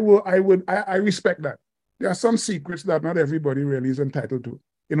respect that. There are some secrets that not everybody really is entitled to.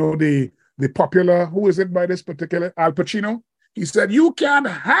 You know, the popular, who is it by this particular, Al Pacino? He said, you can't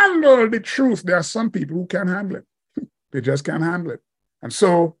handle the truth. There are some people who can't handle it. They just can't handle it. And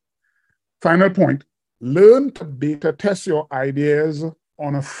so, final point, learn to beta test your ideas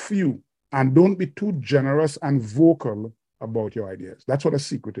on a few, and don't be too generous and vocal about your ideas. That's what a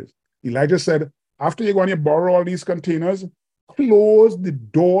secret is. Elijah said, after you're going to borrow all these containers, close the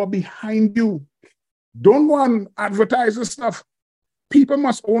door behind you. Don't go and advertise this stuff. People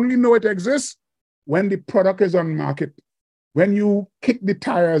must only know it exists when the product is on market. When you kick the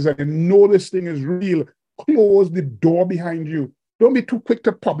tires and you know this thing is real, close the door behind you. Don't be too quick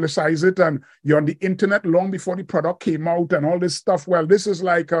to publicize it, and you're on the internet long before the product came out and all this stuff. Well, this is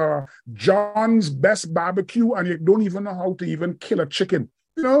like John's best barbecue, and you don't even know how to even kill a chicken.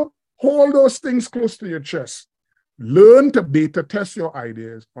 You know, hold those things close to your chest. Learn to beta test your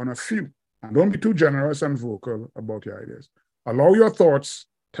ideas on a few, and don't be too generous and vocal about your ideas. Allow your thoughts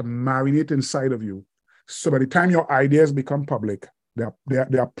to marinate inside of you, so by the time your ideas become public,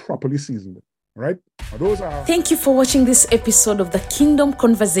 they are properly seasoned. All right? Thank you for watching this episode of the Kingdom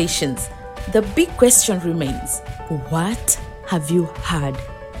Conversations. The big question remains, what have you heard?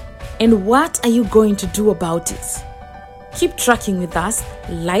 And what are you going to do about it? Keep tracking with us,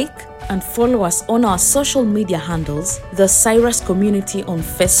 like and follow us on our social media handles, the Cyrus Community on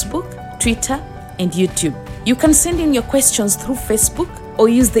Facebook, Twitter, and YouTube. You can send in your questions through Facebook or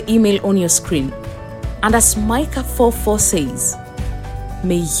use the email on your screen. And as Micah 4:4 says,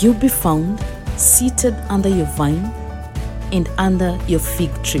 may you be found seated under your vine and under your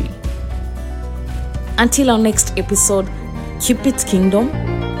fig tree. Until our next episode, keep it kingdom,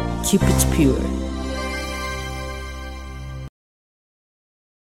 keep it pure.